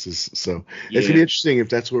hate Texas. So it's Yeah. gonna be interesting if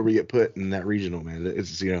that's where we get put in that regional, man.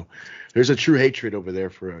 It's, there's a true hatred over there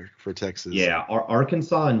for Texas. Yeah.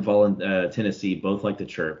 Arkansas and Tennessee both like to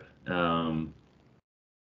chirp. And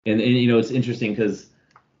it's interesting because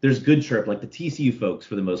there's good chirp, like the TCU folks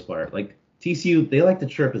for the most part. Like TCU, they like to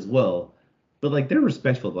chirp as well, but like they're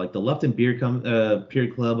respectful. Like the Lufton Beer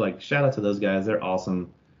Club, like shout out to those guys, they're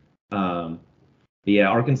awesome. But yeah,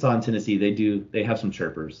 Arkansas and Tennessee, they have some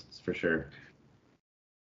chirpers for sure.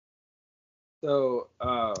 So,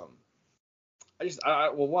 one,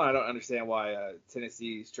 I don't understand why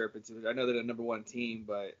Tennessee's chirping too much. I know they're the number one team,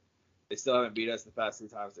 but they still haven't beat us the past 3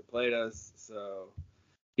 times they played us. So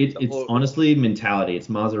It's honestly mentality. It's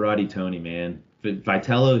Maserati Tony, man.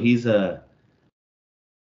 Vitello,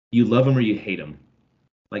 you love him or you hate him.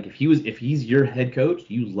 Like if he's your head coach,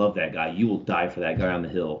 you love that guy. You will die for that guy on the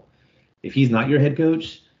hill. If he's not your head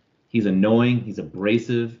coach, he's annoying. He's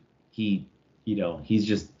abrasive. He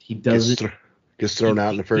does it. Gets thrown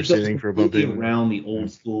out in the first inning for a bump in. Around the old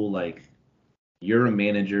school, like you're a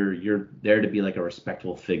manager. You're there to be like a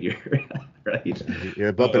respectful figure, right? Yeah,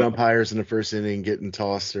 bumping umpires in the first inning, getting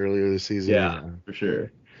tossed earlier this season. Yeah, for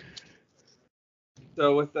sure.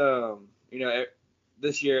 So with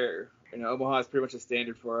this year, Omaha is pretty much a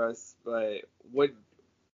standard for us. But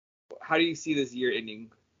how do you see this year ending?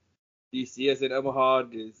 Do you see us in Omaha?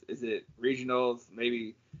 Is it regionals?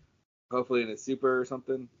 Maybe, hopefully in a super or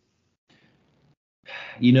something.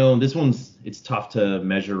 This it's tough to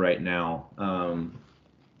measure right now.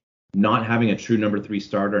 Not having a true number 3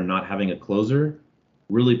 starter, not having a closer,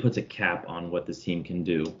 really puts a cap on what this team can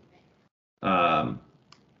do.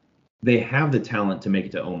 They have the talent to make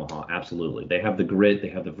it to Omaha, absolutely. They have the grit, they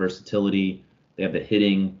have the versatility, they have the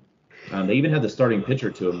hitting. They even have the starting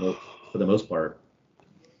pitcher for the most part.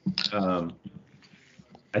 I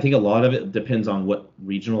think a lot of it depends on what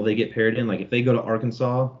regional they get paired in. Like if they go to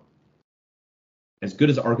Arkansas, as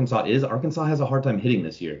good as Arkansas is, Arkansas has a hard time hitting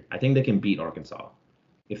this year. I think they can beat Arkansas.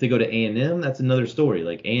 If they go to A&M, that's another story.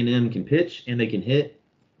 Like A&M can pitch and they can hit,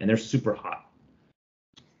 and they're super hot.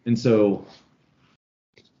 And so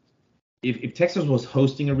if Texas was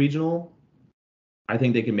hosting a regional, I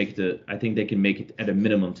think they can make it at a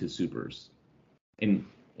minimum to supers. In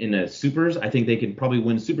the supers, I think they could probably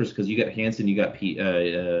win supers because you got Hansen, you got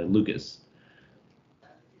Lucas.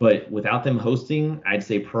 But without them hosting, I'd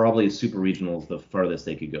say probably super regional is the farthest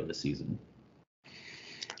they could go this season.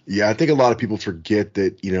 Yeah, I think a lot of people forget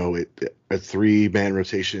that, a 3-man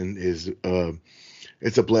rotation is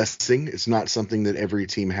it's a blessing. It's not something that every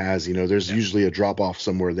team has. There's usually a drop off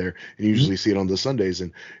somewhere there, and you usually see it on the Sundays.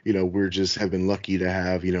 And we're just have been lucky to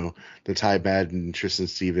have the Ty Madden, Tristan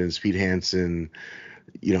Stevens, Pete Hansen,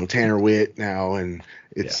 Tanner Witt now, and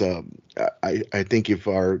it's I think if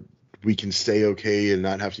we can stay okay and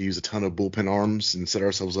not have to use a ton of bullpen arms and set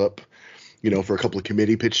ourselves up, for a couple of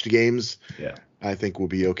committee pitched games. Yeah. I think we'll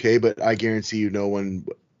be okay, but I guarantee you no one,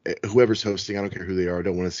 whoever's hosting, I don't care who they are, I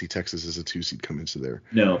don't want to see Texas as a 2 seed come into there.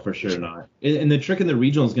 No, for sure not. And the trick in the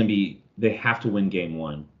regional is going to be they have to win game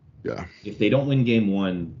 1. Yeah. If they don't win game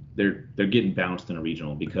 1, they're getting bounced in a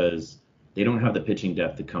regional because they don't have the pitching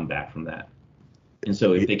depth to come back from that. And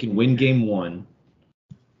so if they can win game 1,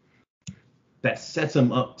 that sets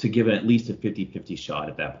them up to give it at least a 50-50 shot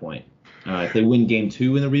at that point. If they win game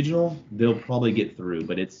 2 in the regional, they'll probably get through,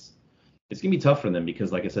 but it's going to be tough for them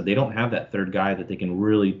because, like I said, they don't have that third guy that they can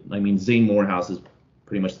really – I mean, Zane Morehouse is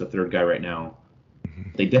pretty much the third guy right now.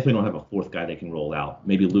 They definitely don't have a fourth guy they can roll out.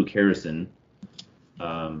 Maybe Luke Harrison.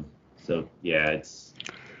 So, yeah,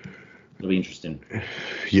 it'll be interesting.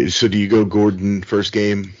 Yeah, so do you go Gordon first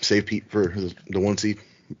game, save Pete for the 1 seed?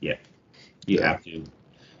 Yeah, you have to.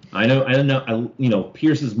 I know.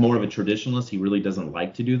 Pierce is more of a traditionalist. He really doesn't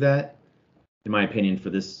like to do that, in my opinion, for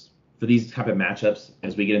these type of matchups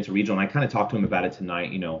as we get into regional. And I kind of talked to him about it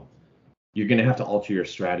tonight. You're going to have to alter your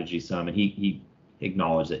strategy some, and he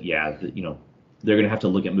acknowledged that. Yeah, they're going to have to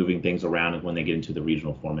look at moving things around when they get into the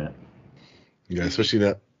regional format. Yeah, especially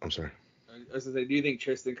that. I'm sorry. I was gonna say, do you think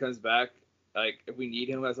Tristan comes back? Like, if we need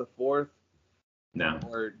him as a 4th? No.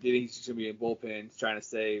 Or do you think he's just gonna be in bullpens trying to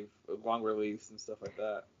save long reliefs and stuff like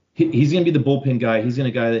that? He's going to be the bullpen guy. He's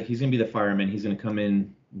going to be the fireman. He's going to come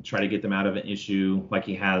in and try to get them out of an issue like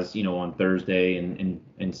he has, on Thursday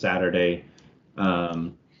and Saturday.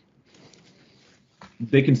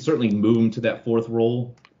 They can certainly move him to that fourth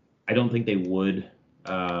role. I don't think they would,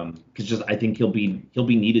 because I think he'll be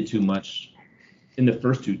needed too much in the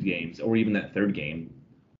first two games or even that third game.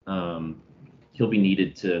 He'll be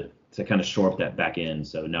needed to kind of shore up that back end.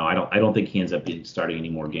 So no, I don't think he ends up starting any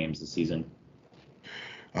more games this season.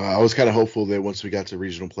 I was kind of hopeful that once we got to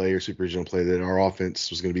regional play or super regional play that our offense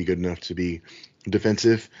was going to be good enough to be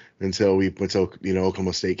defensive until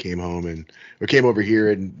Oklahoma State came over here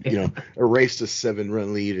and erased a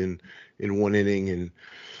 7-run lead in one inning. And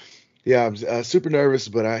yeah, I'm super nervous,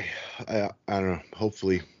 but I don't know.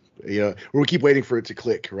 Hopefully, we'll keep waiting for it to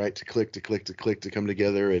click, right? To click to come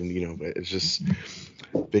together, and it's just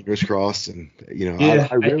fingers crossed. And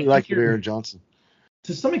I really like Aaron Johnson.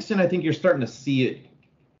 To some extent, I think you're starting to see it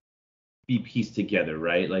be pieced together,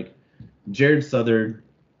 right? Like Jared Southern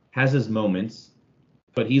has his moments,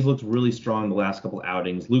 but he's looked really strong the last couple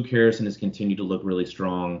outings. Luke Harrison has continued to look really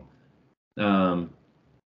strong.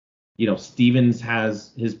 Stevens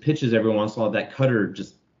has his pitches every once in a while. That cutter,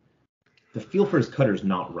 just the feel for his cutter is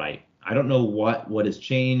not right. I don't know what has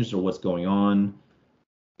changed or what's going on,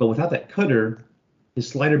 but without that cutter, his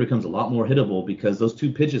slider becomes a lot more hittable because those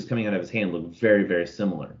two pitches coming out of his hand look very, very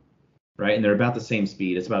similar. Right, and they're about the same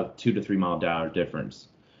speed. It's about a 2 to 3 mile an hour difference.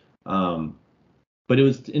 But it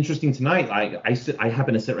was interesting tonight. I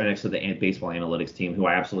happen to sit right next to the baseball analytics team, who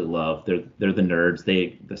I absolutely love. They're the nerds.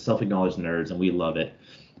 The self-acknowledged nerds, and we love it.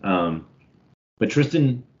 But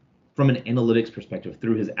Tristan, from an analytics perspective,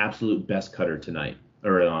 threw his absolute best cutter tonight,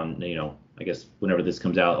 or on I guess whenever this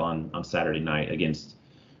comes out on Saturday night against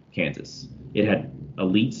Kansas. It had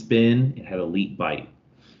elite spin. It had elite bite.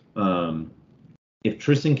 If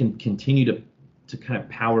Tristan can continue to kind of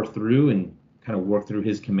power through and kind of work through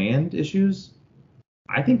his command issues,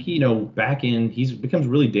 I think, back in, he becomes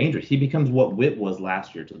really dangerous. He becomes what Witt was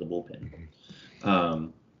last year to the bullpen.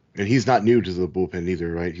 And he's not new to the bullpen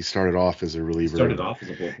either, right? He started off as a reliever. Started off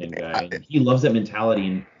as a bullpen guy. He loves that mentality.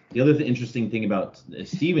 And the other interesting thing about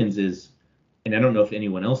Stevens is, and I don't know if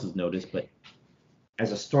anyone else has noticed, but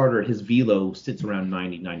as a starter, his velo sits around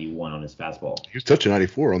 90, 91 on his fastball. He was touching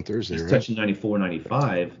 94 on Thursday, right? He's touching 94,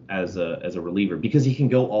 95 as a reliever because he can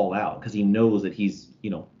go all out, because he knows that he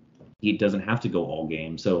doesn't have to go all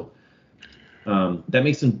game. So that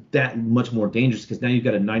makes him that much more dangerous, because now you've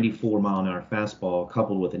got a 94 mile an hour fastball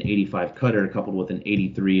coupled with an 85 cutter coupled with an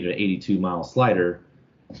 83 to 82 mile slider.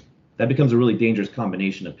 That becomes a really dangerous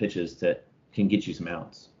combination of pitches that can get you some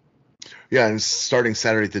outs. Yeah, and starting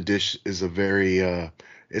Saturday at the Dish is a very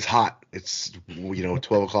it's hot. It's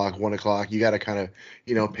 12 o'clock, 1 o'clock. You got to kind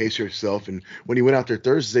of pace yourself. And when he went out there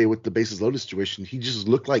Thursday with the bases loaded situation, he just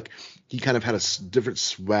looked like he kind of had a different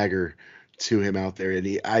swagger to him out there.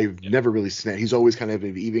 And I've never really seen that. He's always kind of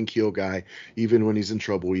an even keel guy, even when he's in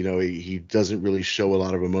trouble. He doesn't really show a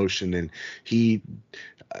lot of emotion, and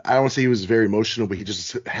I don't want to say he was very emotional, but he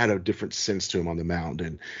just had a different sense to him on the mound.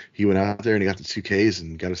 And he went out there and he got the 2 Ks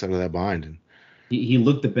and got us out of that bind. And he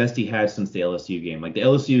looked the best he had since the LSU game. Like, the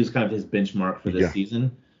LSU is kind of his benchmark for this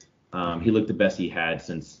season. He looked the best he had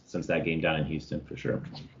since that game down in Houston, for sure.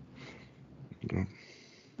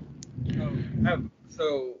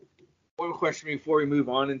 So one question before we move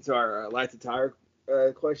on into our light to tire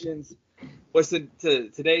questions. What's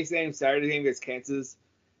today's game, Saturday game against Kansas,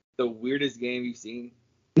 the weirdest game you've seen?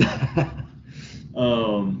 I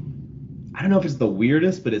don't know if it's the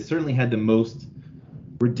weirdest, but it certainly had the most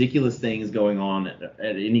ridiculous things going on at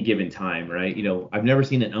any given time, right? I've never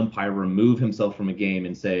seen an umpire remove himself from a game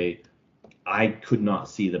and say, I could not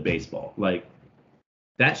see the baseball. Like,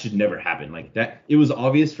 that should never happen. Like, that, it was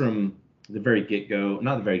obvious from the very get-go,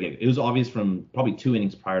 not the very get-go, it was obvious from probably 2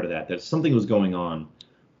 innings prior to that something was going on,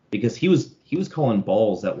 because he was calling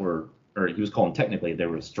balls that were, or he was calling, technically there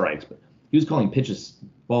were strikes, but he was calling pitches,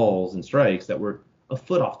 balls and strikes that were a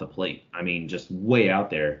foot off the plate. I mean, just way out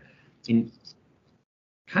there. And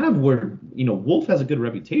kind of where, Wolf has a good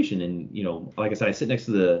reputation, and, like I said, I sit next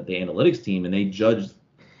to the analytics team, and they judge,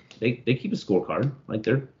 they keep a scorecard. Like,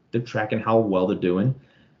 they're tracking how well they're doing.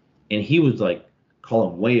 And he was like, call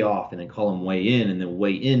him way off, and then call him way in, and then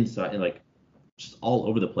way inside, and like just all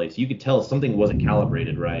over the place. You could tell something wasn't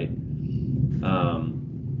calibrated right.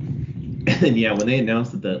 And then, when they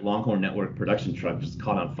announced that the Longhorn Network production truck just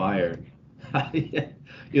caught on fire,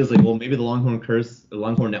 he was like, well, maybe the Longhorn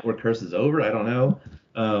Network curse is over. I don't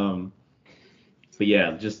know. But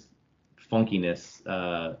yeah, just funkiness.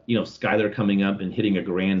 Skyler coming up and hitting a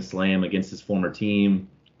grand slam against his former team.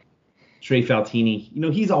 Trey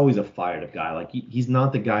Faltini, he's always a fired up guy. Like he's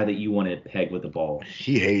not the guy that you want to peg with the ball.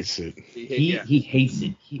 He hates it. He hates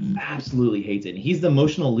it. He absolutely hates it. And he's the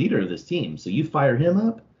emotional leader of this team. So you fire him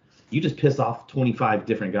up, you just piss off 25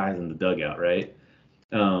 different guys in the dugout, right?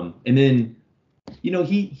 And then,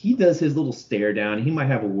 he does his little stare down. He might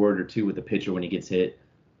have a word or two with the pitcher when he gets hit.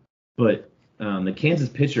 But the Kansas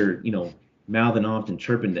pitcher, mouthing off and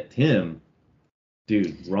chirping at him,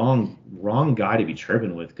 dude, wrong guy to be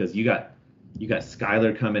chirping with, because you got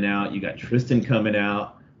Skyler coming out, you got Tristan coming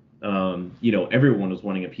out. Everyone was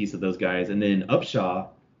wanting a piece of those guys. And then Upshaw,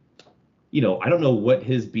 I don't know what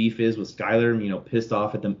his beef is with Skyler, pissed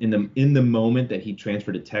off at them in the moment that he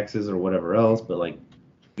transferred to Texas or whatever else, but like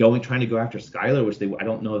trying to go after Skyler, which I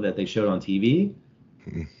don't know that they showed on TV.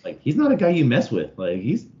 Like, he's not a guy you mess with. Like,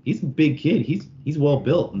 he's a big kid. He's well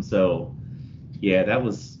built. And so, yeah, that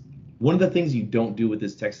was one of the things you don't do with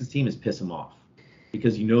this Texas team is piss them off,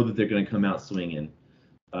 because you know that they're going to come out swinging.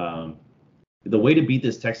 The way to beat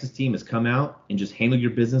this Texas team is come out and just handle your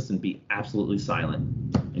business and be absolutely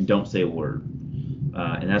silent and don't say a word.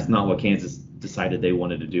 And that's not what Kansas decided they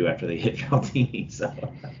wanted to do after they hit Faltini. So.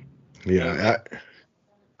 Yeah.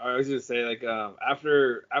 I was just say, like,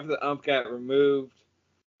 after the ump got removed,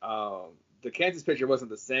 the Kansas pitcher wasn't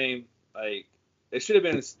the same. Like, it should have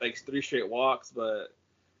been like 3 straight walks, but.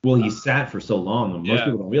 Well, he sat for so long, and most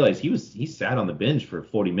people don't realize he sat on the bench for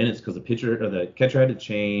 40 minutes because the catcher had to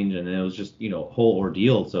change, and it was just a whole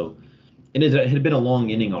ordeal. So, and it had been a long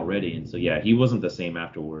inning already, and so yeah, he wasn't the same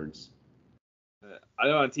afterwards. I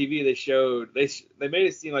know on TV they made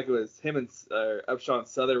it seem like it was him and Upshaw and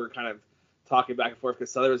Souther were kind of talking back and forth,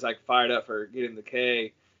 because Souther was like fired up for getting the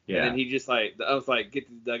K. Yeah. And then he just like the ump's like, get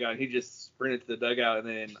to the dugout, and he just sprinted to the dugout, and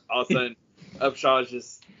then all of a sudden Upshaw's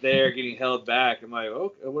just there getting held back. I'm like,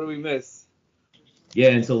 okay, what do we miss? Yeah,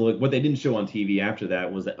 and so like what they didn't show on TV after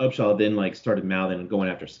that was that Upshaw then like started mouthing and going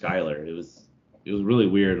after Skyler. It was really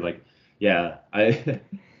weird. Like, yeah,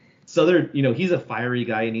 Souther, he's a fiery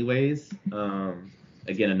guy anyways.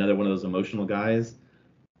 Again, another one of those emotional guys.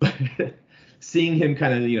 Seeing him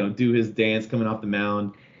kind of do his dance coming off the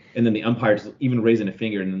mound, and then the umpires even raising a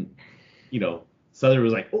finger, and then Souther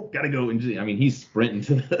was like, oh, gotta go, and he's sprinting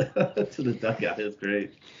to the dugout. It was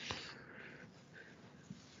great.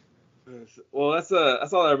 Well, that's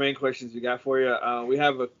all our main questions we got for you. We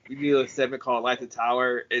do a segment called Light the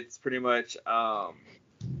Tower. It's pretty much I'll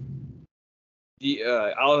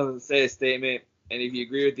say a statement, and if you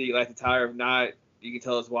agree with the Light the Tower, if not, you can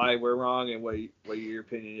tell us why we're wrong and what your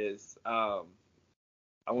opinion is. I'm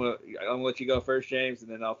gonna let you go first, James,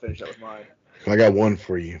 and then I'll finish up with mine. I got one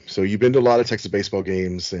for you. So you've been to a lot of Texas baseball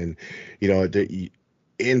games, and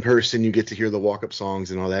in person you get to hear the walk-up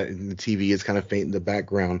songs and all that, and the TV is kind of faint in the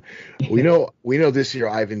background. We know this year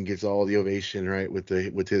Ivan gets all the ovation, right, with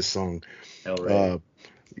his song. Hell right.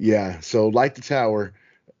 Yeah. So Light the Tower,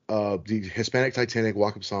 the Hispanic Titanic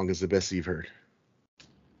walk-up song is the best you've heard.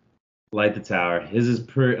 Light the Tower. His is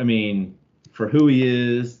for who he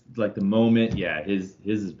is, like the moment. Yeah, his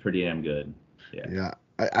is pretty damn good. Yeah. Yeah.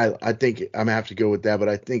 I think I'm gonna have to go with that, but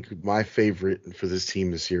I think my favorite for this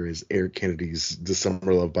team this year is Eric Kennedy's "The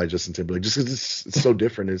Summer Love" by Justin Timberlake, just because it's so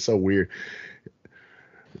different and it's so weird.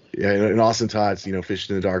 Yeah, and Austin Todd's,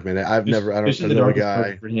 Fishing in the Dark, man. I don't know a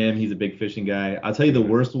guy. For him, he's a big fishing guy. I'll tell you, the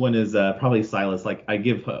worst one is probably Silas. Like I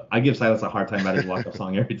give Silas a hard time about his walk-up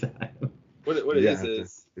song every time. What it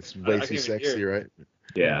is it's way too sexy, right?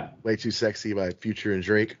 Yeah. Way Too Sexy by Future and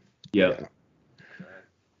Drake. Yep. Yeah.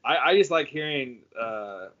 I just like hearing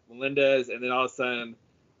Melendez, and then all of a sudden,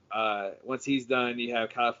 once he's done, you have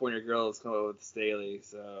California Girls come up with Staley.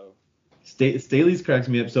 So Staley's cracks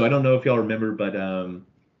me up. So I don't know if y'all remember, but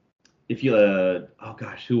if you oh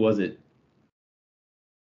gosh, who was it?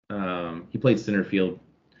 He played center field,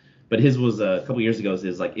 but his was a couple years ago.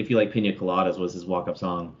 Is like If You Like Pina Coladas was his walk-up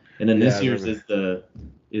song, and then this year's is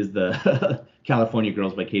the California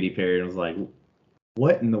Girls by Katy Perry. And I was like,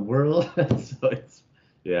 what in the world? So it's.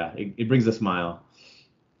 Yeah, it brings a smile.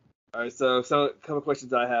 All right, so a couple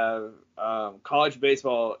questions I have. College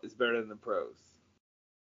baseball is better than the pros.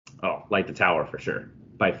 Oh, Light the Tower for sure,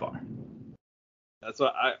 by far. That's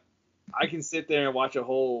what I can sit there and watch a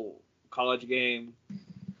whole college game.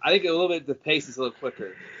 I think the pace is a little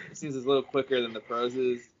quicker. It seems it's a little quicker than the pros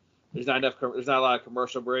is. There's not a lot of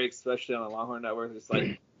commercial breaks, especially on the Longhorn Network. It's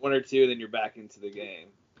like one or two, then you're back into the game.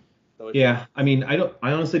 Yeah, I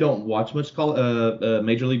honestly don't watch much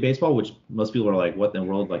Major League Baseball, which most people are like, what in the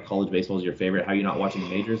world? Like, college baseball is your favorite? How are you not watching the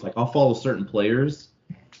majors? Like, I'll follow certain players.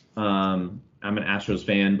 I'm an Astros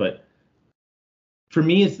fan, but for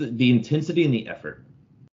me, it's the intensity and the effort.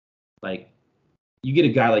 Like, you get a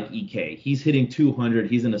guy like EK. He's hitting 200.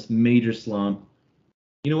 He's in a major slump.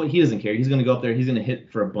 You know what? He doesn't care. He's going to go up there. He's going to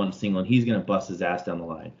hit for a bunt single, and he's going to bust his ass down the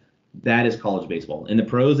line. That is college baseball. In the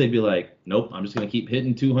pros, they'd be like, nope, I'm just going to keep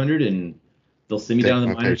hitting 200, and they'll send me down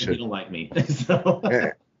the minors if they don't like me. So.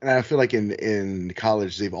 And I feel like in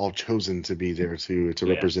college they've all chosen to be there to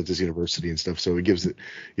represent this university and stuff. So it gives it,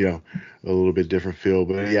 a little bit different feel.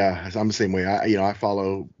 But yeah, I'm the same way. I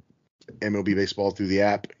follow MLB baseball through the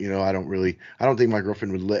app. I don't think my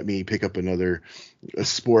girlfriend would let me pick up a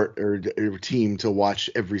sport or team to watch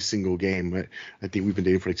every single game. I think we've been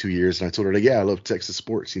dating for like 2 years, and I told her like, yeah, I love Texas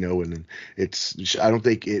sports, and then I don't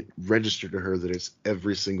think it registered to her that it's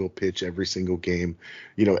every single pitch, every single game,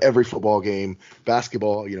 every football game,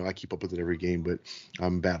 basketball, I keep up with it every game, but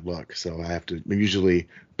I'm bad luck. So I'm usually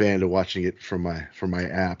banned to watching it from my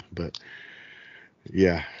app, but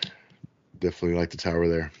yeah, definitely like the tower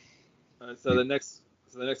there. So the next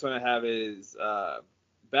one I have is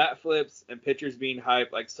bat flips and pitchers being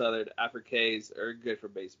hyped like Southern after Ks are good for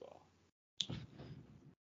baseball.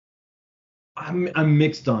 I'm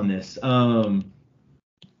mixed on this.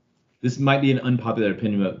 This might be an unpopular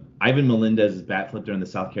opinion, but Ivan Melendez's bat flip during the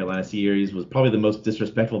South Carolina series was probably the most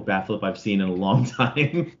disrespectful bat flip I've seen in a long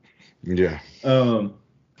time. Yeah.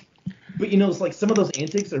 But it's like some of those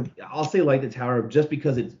antics are, I'll say like the tower, just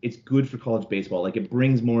because it's good for college baseball. Like it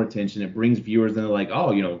brings more attention, it brings viewers, and they're like,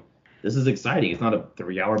 oh, this is exciting. It's not a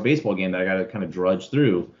 3-hour baseball game that I got to kind of drudge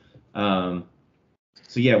through. So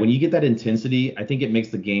yeah, when you get that intensity, I think it makes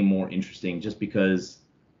the game more interesting. Just because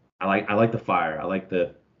I like the fire. I like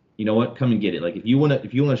the, come and get it. Like if you want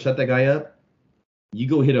to shut that guy up, you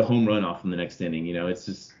go hit a home run off in the next inning.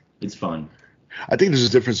 It's fun. I think there's a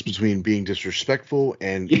difference between being disrespectful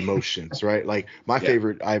and emotions, right? Like my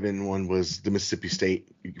favorite Ivan one was the Mississippi State,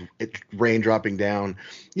 rain dropping down.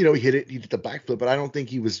 He did the backflip, but I don't think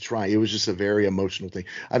he was trying. It was just a very emotional thing.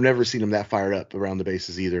 I've never seen him that fired up around the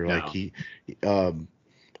bases either. No. Like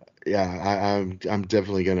I'm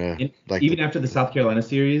definitely gonna even after the South Carolina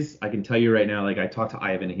series, I can tell you right now, like I talked to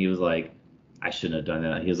Ivan and he was like, I shouldn't have done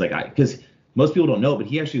that. He was like, because most people don't know, but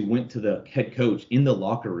he actually went to the head coach in the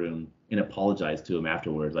locker room and apologized to him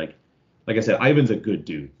afterwards. Like I said, Ivan's a good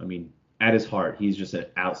dude. I mean, at his heart, he's just an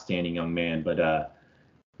outstanding young man. But I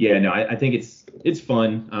think it's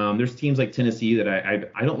fun. There's teams like Tennessee that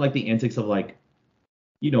I don't like the antics of like,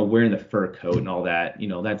 wearing the fur coat and all that.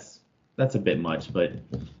 That's a bit much, but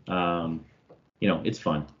it's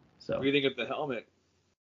fun. So. What do you think of the helmet?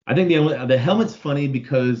 I think the helmet's funny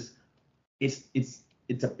because it's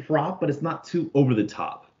a prop, but it's not too over the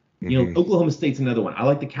top. Oklahoma State's another one. I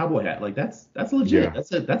like the cowboy hat. Like that's legit.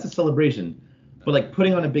 Yeah. That's a celebration. But like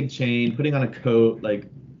putting on a big chain, putting on a coat, like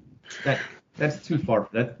that's too far.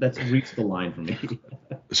 That's reached the line for me.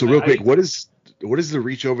 So real quick, what is the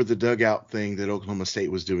reach over the dugout thing that Oklahoma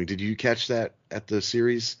State was doing? Did you catch that at the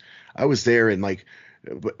series? I was there, and like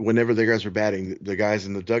whenever the guys were batting, the guys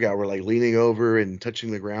in the dugout were like leaning over and touching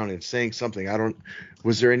the ground and saying something.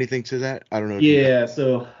 Was there anything to that? I don't know. Yeah.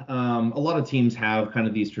 So a lot of teams have kind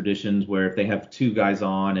of these traditions where if they have 2 guys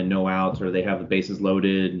on and no outs, or they have the bases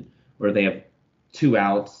loaded, or they have 2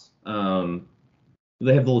 outs, they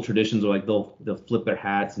have little traditions where like they'll flip their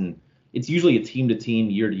hats, and it's usually a team to team,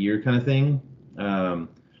 year to year kind of thing.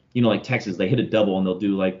 Like Texas, they hit a double and they'll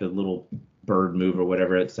do like the little bird move or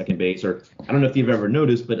whatever at second base. Or I don't know if you've ever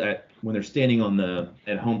noticed, but when they're standing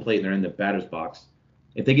at home plate and they're in the batter's box,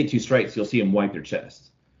 if they get 2 strikes, you'll see them wipe their chest.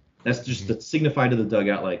 That's just to signify to the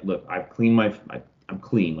dugout, like, look, I've cleaned I'm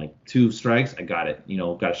clean. Like 2 strikes, I got it.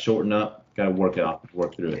 Got to shorten up, got to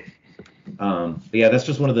work through it. But yeah, that's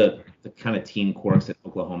just one of the kind of team quirks that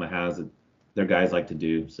Oklahoma has that their guys like to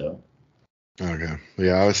do. So. Okay.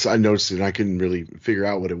 Yeah, I noticed it and I couldn't really figure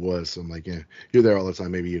out what it was. So I'm like, yeah, you're there all the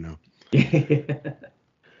time. Maybe you know.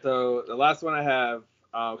 So the last one I have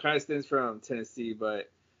kind of stems from Tennessee,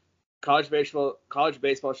 but college baseball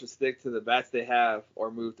should stick to the bats they have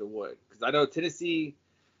or move to wood. Because I know Tennessee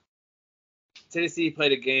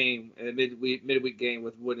played a game in a midweek game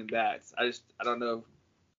with wooden bats. I don't know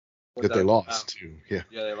that they lost too. Yeah.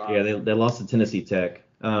 Yeah, they lost. Yeah, they lost to Tennessee Tech.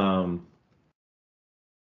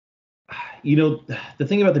 The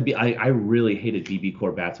thing about I really hated BB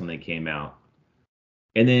Core bats when they came out.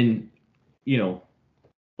 And then,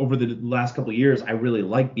 over the last couple of years, I really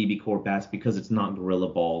like BB Core bats because it's not gorilla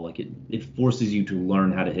ball. Like it forces you to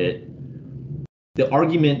learn how to hit. The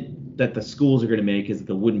argument that the schools are going to make is that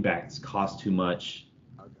the wooden bats cost too much,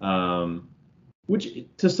 which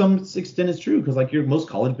to some extent is true because like most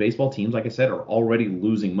college baseball teams, like I said, are already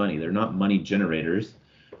losing money. They're not money generators.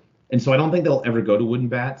 And so I don't think they'll ever go to wooden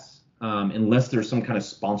bats. unless there's some kind of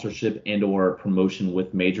sponsorship and or promotion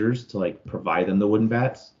with majors to like provide them the wooden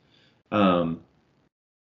bats. But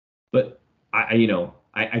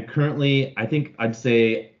I currently, I think I'd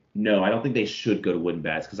say no. I don't think they should go to wooden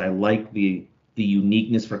bats because I like the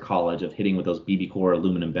uniqueness for college of hitting with those BB core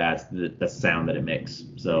aluminum bats, the sound that it makes.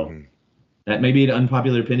 So that may be an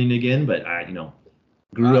unpopular opinion again, but I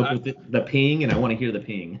grew up with the ping, and I want to hear the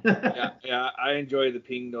ping. yeah, I enjoy the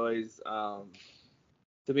ping noise.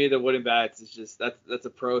 To me, the wooden bats is just that's a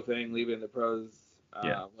pro thing. Leaving the pros,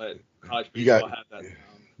 let college people have that sound.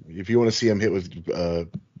 If you want to see them hit with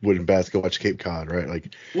wooden bats, go watch Cape Cod, right?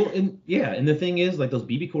 Like. Well, and the thing is, like those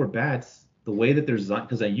BB core bats, the way that they're designed,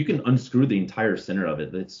 because you can unscrew the entire center of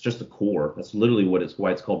it. It's just a core. That's literally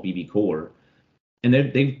why it's called BB core. And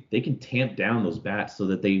they can tamp down those bats so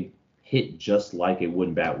that they hit just like a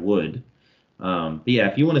wooden bat would. But yeah,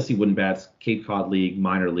 if you want to see wooden bats, Cape Cod League,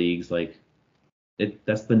 minor leagues, like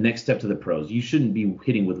that's the next step to the pros. You shouldn't be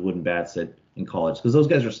hitting with wooden bats in college because those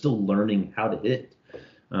guys are still learning how to hit.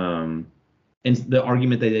 And the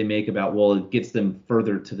argument that they make about, well, it gets them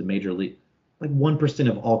further to the major league. Like 1%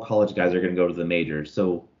 of all college guys are going to go to the majors.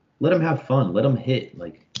 So let them have fun. Let them hit.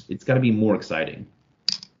 Like it's got to be more exciting.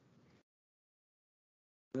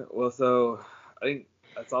 Well, so I think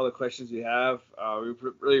that's all the questions we have. We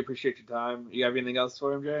really appreciate your time. You have anything else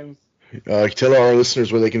for him, James? Tell our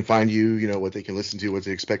listeners where they can find you, what they can listen to, what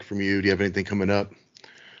they expect from you. Do you have anything coming up?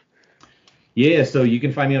 Yeah, so you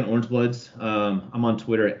can find me on Orange Bloods. I'm on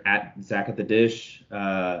Twitter at Zach at the Dish.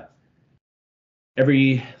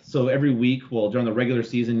 Every week, well, during the regular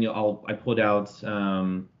season, I put out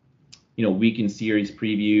weekend series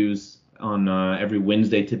previews on every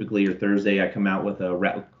Wednesday, typically, or Thursday. I come out with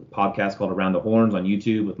a podcast called Around the Horns on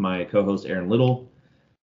YouTube with my co-host Aaron Little.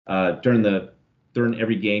 During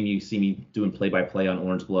every game, you see me doing play-by-play on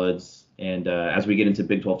Orange Bloods, and as we get into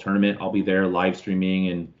Big 12 tournament, I'll be there live streaming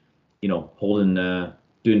and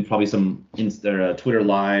doing probably some Twitter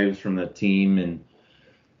lives from the team, and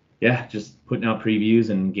yeah, just putting out previews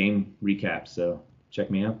and game recaps. So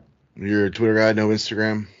check me out. You're a Twitter guy, no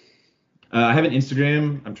Instagram? I have an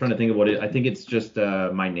Instagram. I'm trying to think of I think it's just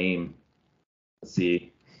my name. Let's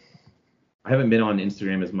see. I haven't been on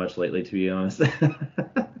Instagram as much lately, to be honest. Let's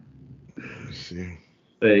see.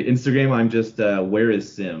 Instagram, I'm just Where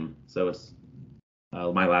is Symm? So it's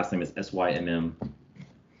my last name is Symm.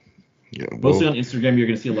 Yeah, mostly on Instagram, you're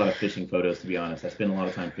going to see a lot of fishing photos, to be honest. I spend a lot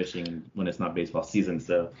of time fishing when it's not baseball season.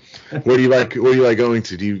 So Where do you like going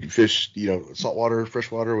to? Do you fish, saltwater,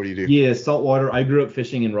 freshwater? What do you do? Yeah, saltwater. I grew up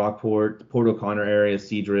fishing in Rockport, Port O'Connor area,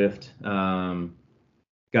 Seadrift.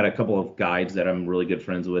 Got a couple of guides that I'm really good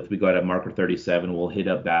friends with. We go out at Marker 37. We'll hit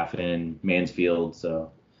up Baffin, Mansfield.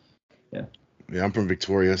 So, yeah. Yeah, I'm from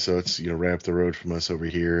Victoria, so it's right up the road from us over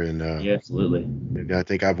here, and yeah, absolutely. And I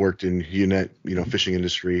think I've worked in Unet, fishing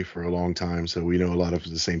industry for a long time, so we know a lot of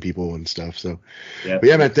the same people and stuff. So, yeah, but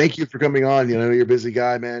yeah, man, thank you for coming on. I know you're a busy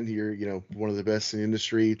guy, man. You're one of the best in the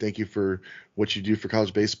industry. Thank you for what you do for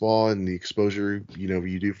college baseball and the exposure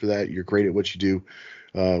you do for that. You're great at what you do.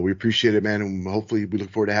 We appreciate it, man, and hopefully we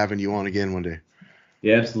look forward to having you on again one day.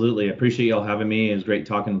 Yeah, absolutely. I appreciate y'all having me. It was great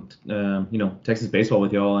talking, Texas baseball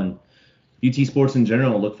with y'all and UT sports in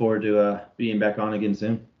general. Look forward to being back on again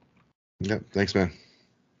soon. Yep. Thanks, man.